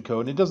function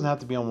code, and it doesn't have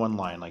to be on one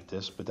line like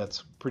this, but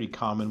that's pretty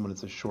common when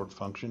it's a short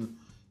function.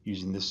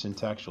 Using this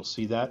syntax, you'll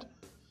see that.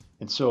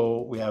 And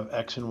so we have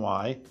x and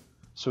y.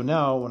 So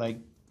now when I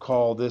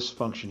call this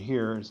function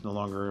here, it's no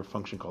longer a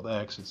function called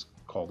x, it's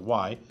called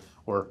y,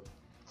 or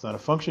it's not a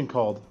function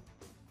called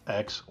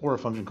x or a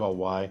function called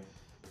y.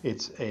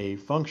 It's a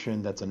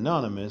function that's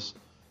anonymous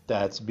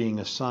that's being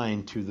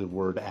assigned to the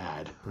word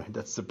add, right?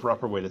 That's the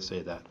proper way to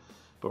say that.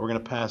 But we're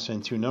going to pass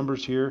in two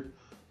numbers here,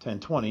 10,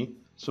 20.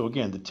 So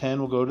again, the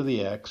 10 will go to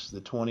the x, the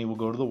 20 will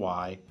go to the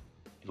y.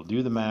 It'll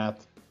do the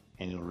math,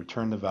 and it'll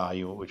return the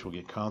value, which will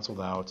get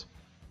consoled out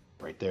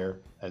right there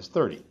as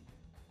 30.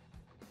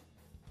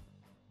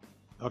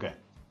 Okay.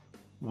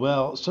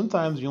 Well,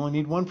 sometimes you only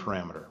need one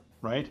parameter,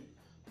 right?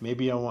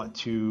 maybe I want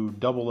to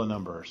double a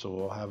number. So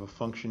we'll have a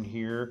function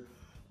here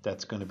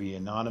that's going to be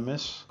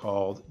anonymous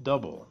called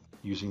double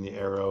using the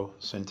arrow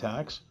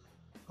syntax.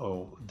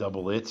 Oh,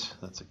 double it,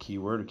 that's a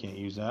keyword, we can't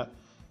use that.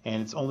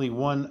 And it's only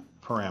one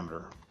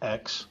parameter,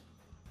 x,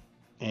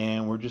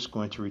 and we're just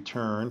going to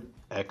return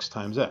x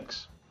times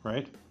x,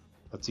 right?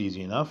 That's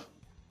easy enough,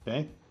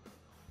 okay?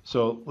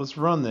 So let's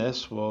run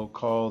this. We'll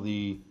call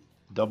the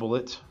double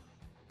it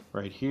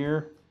right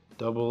here,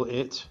 double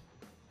it,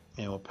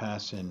 and we'll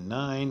pass in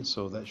 9,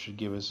 so that should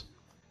give us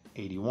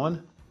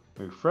 81.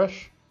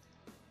 Refresh,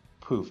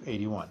 poof,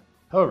 81.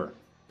 However,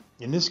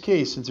 in this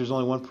case, since there's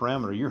only one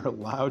parameter, you're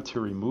allowed to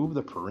remove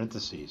the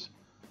parentheses,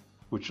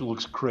 which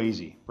looks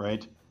crazy,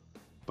 right?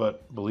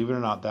 But believe it or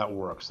not, that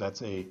works. That's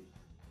an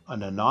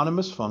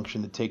anonymous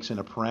function that takes in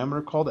a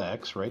parameter called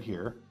x right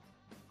here,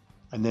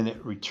 and then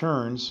it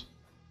returns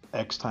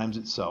x times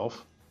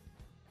itself,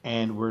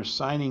 and we're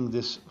assigning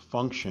this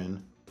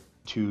function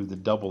to the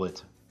double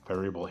it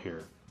variable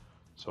here.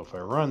 So if I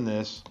run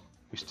this,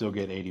 we still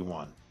get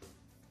 81.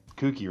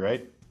 Kooky,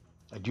 right?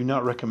 I do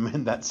not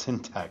recommend that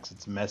syntax.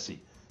 It's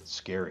messy.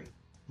 Scary.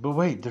 But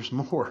wait, there's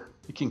more.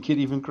 It can get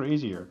even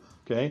crazier,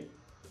 okay?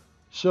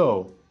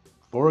 So,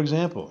 for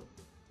example,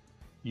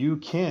 you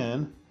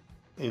can,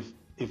 if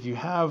you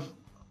have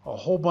a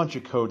whole bunch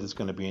of code that's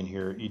going to be in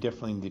here, you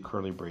definitely need the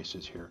curly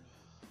braces here.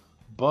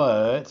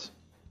 But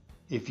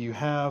if you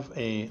have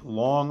a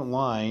long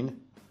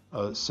line,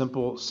 a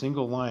simple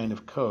single line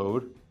of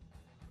code,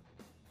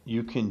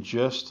 you can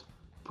just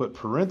put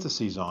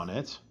parentheses on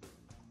it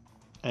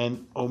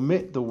and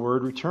omit the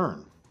word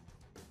return.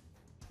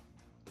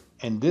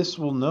 And this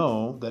will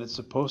know that it's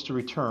supposed to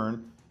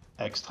return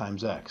x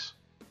times x,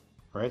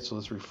 right? So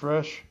let's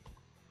refresh.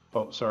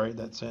 Oh, sorry,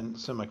 that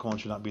semicolon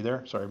should not be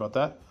there. Sorry about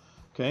that.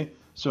 Okay,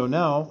 so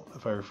now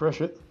if I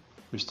refresh it,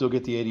 we still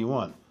get the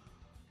 81.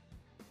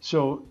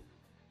 So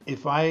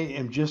if I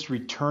am just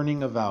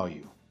returning a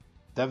value,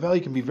 that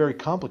value can be very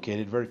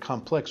complicated, very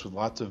complex with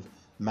lots of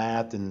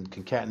math and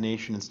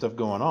concatenation and stuff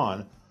going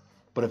on.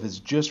 But if it's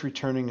just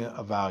returning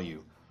a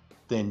value,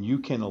 then you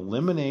can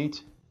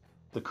eliminate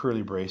the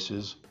curly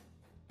braces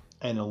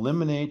and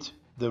eliminate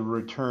the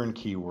return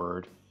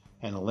keyword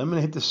and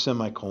eliminate the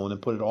semicolon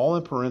and put it all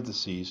in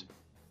parentheses.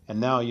 And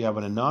now you have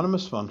an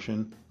anonymous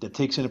function that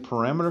takes in a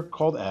parameter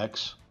called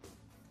x,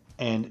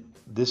 and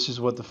this is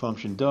what the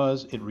function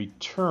does. It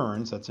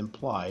returns, that's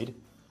implied,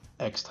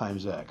 x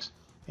times x.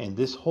 And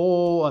this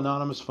whole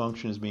anonymous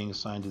function is being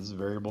assigned to this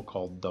variable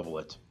called double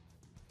it.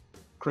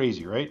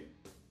 Crazy, right?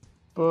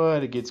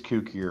 But it gets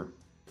kookier.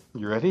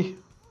 You ready?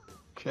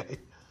 Okay.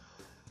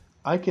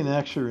 I can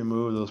actually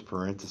remove those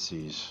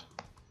parentheses.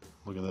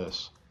 Look at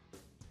this.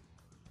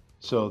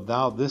 So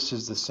now this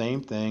is the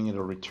same thing.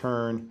 It'll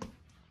return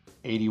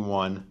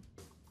 81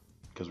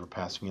 because we're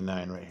passing a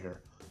 9 right here.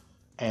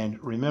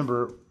 And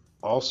remember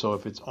also,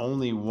 if it's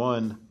only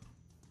one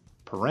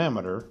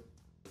parameter,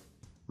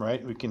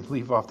 right, we can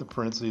leave off the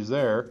parentheses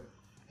there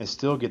and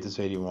still get this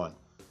 81.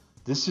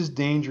 This is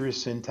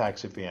dangerous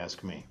syntax if you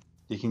ask me.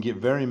 It can get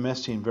very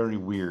messy and very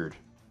weird,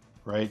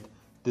 right?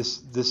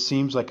 This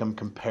seems like I'm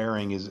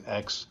comparing is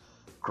x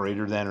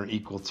greater than or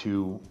equal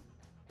to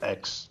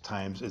x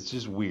times. It's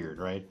just weird,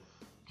 right?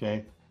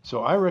 Okay,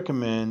 so I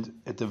recommend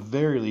at the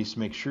very least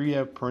make sure you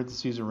have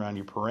parentheses around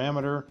your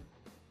parameter,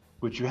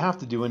 which you have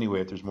to do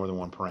anyway if there's more than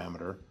one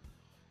parameter.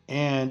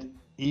 And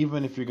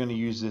even if you're going to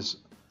use this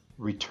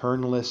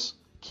returnless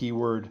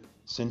keyword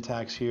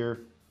syntax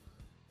here,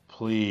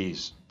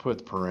 please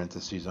put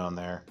parentheses on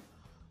there.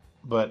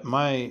 But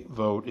my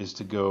vote is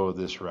to go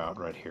this route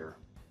right here.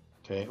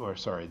 Okay, or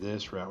sorry,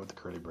 this route with the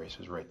curly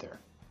braces right there.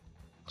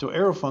 So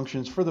arrow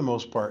functions, for the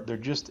most part, they're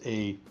just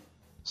a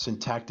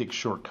syntactic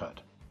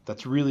shortcut.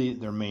 That's really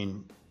their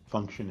main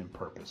function and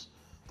purpose.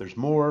 There's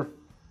more,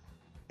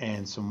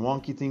 and some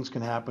wonky things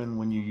can happen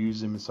when you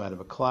use them inside of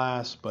a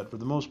class, but for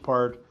the most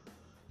part,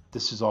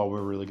 this is all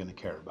we're really going to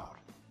care about.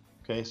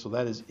 Okay, so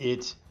that is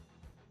it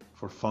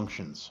for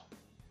functions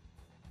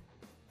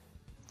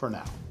for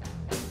now.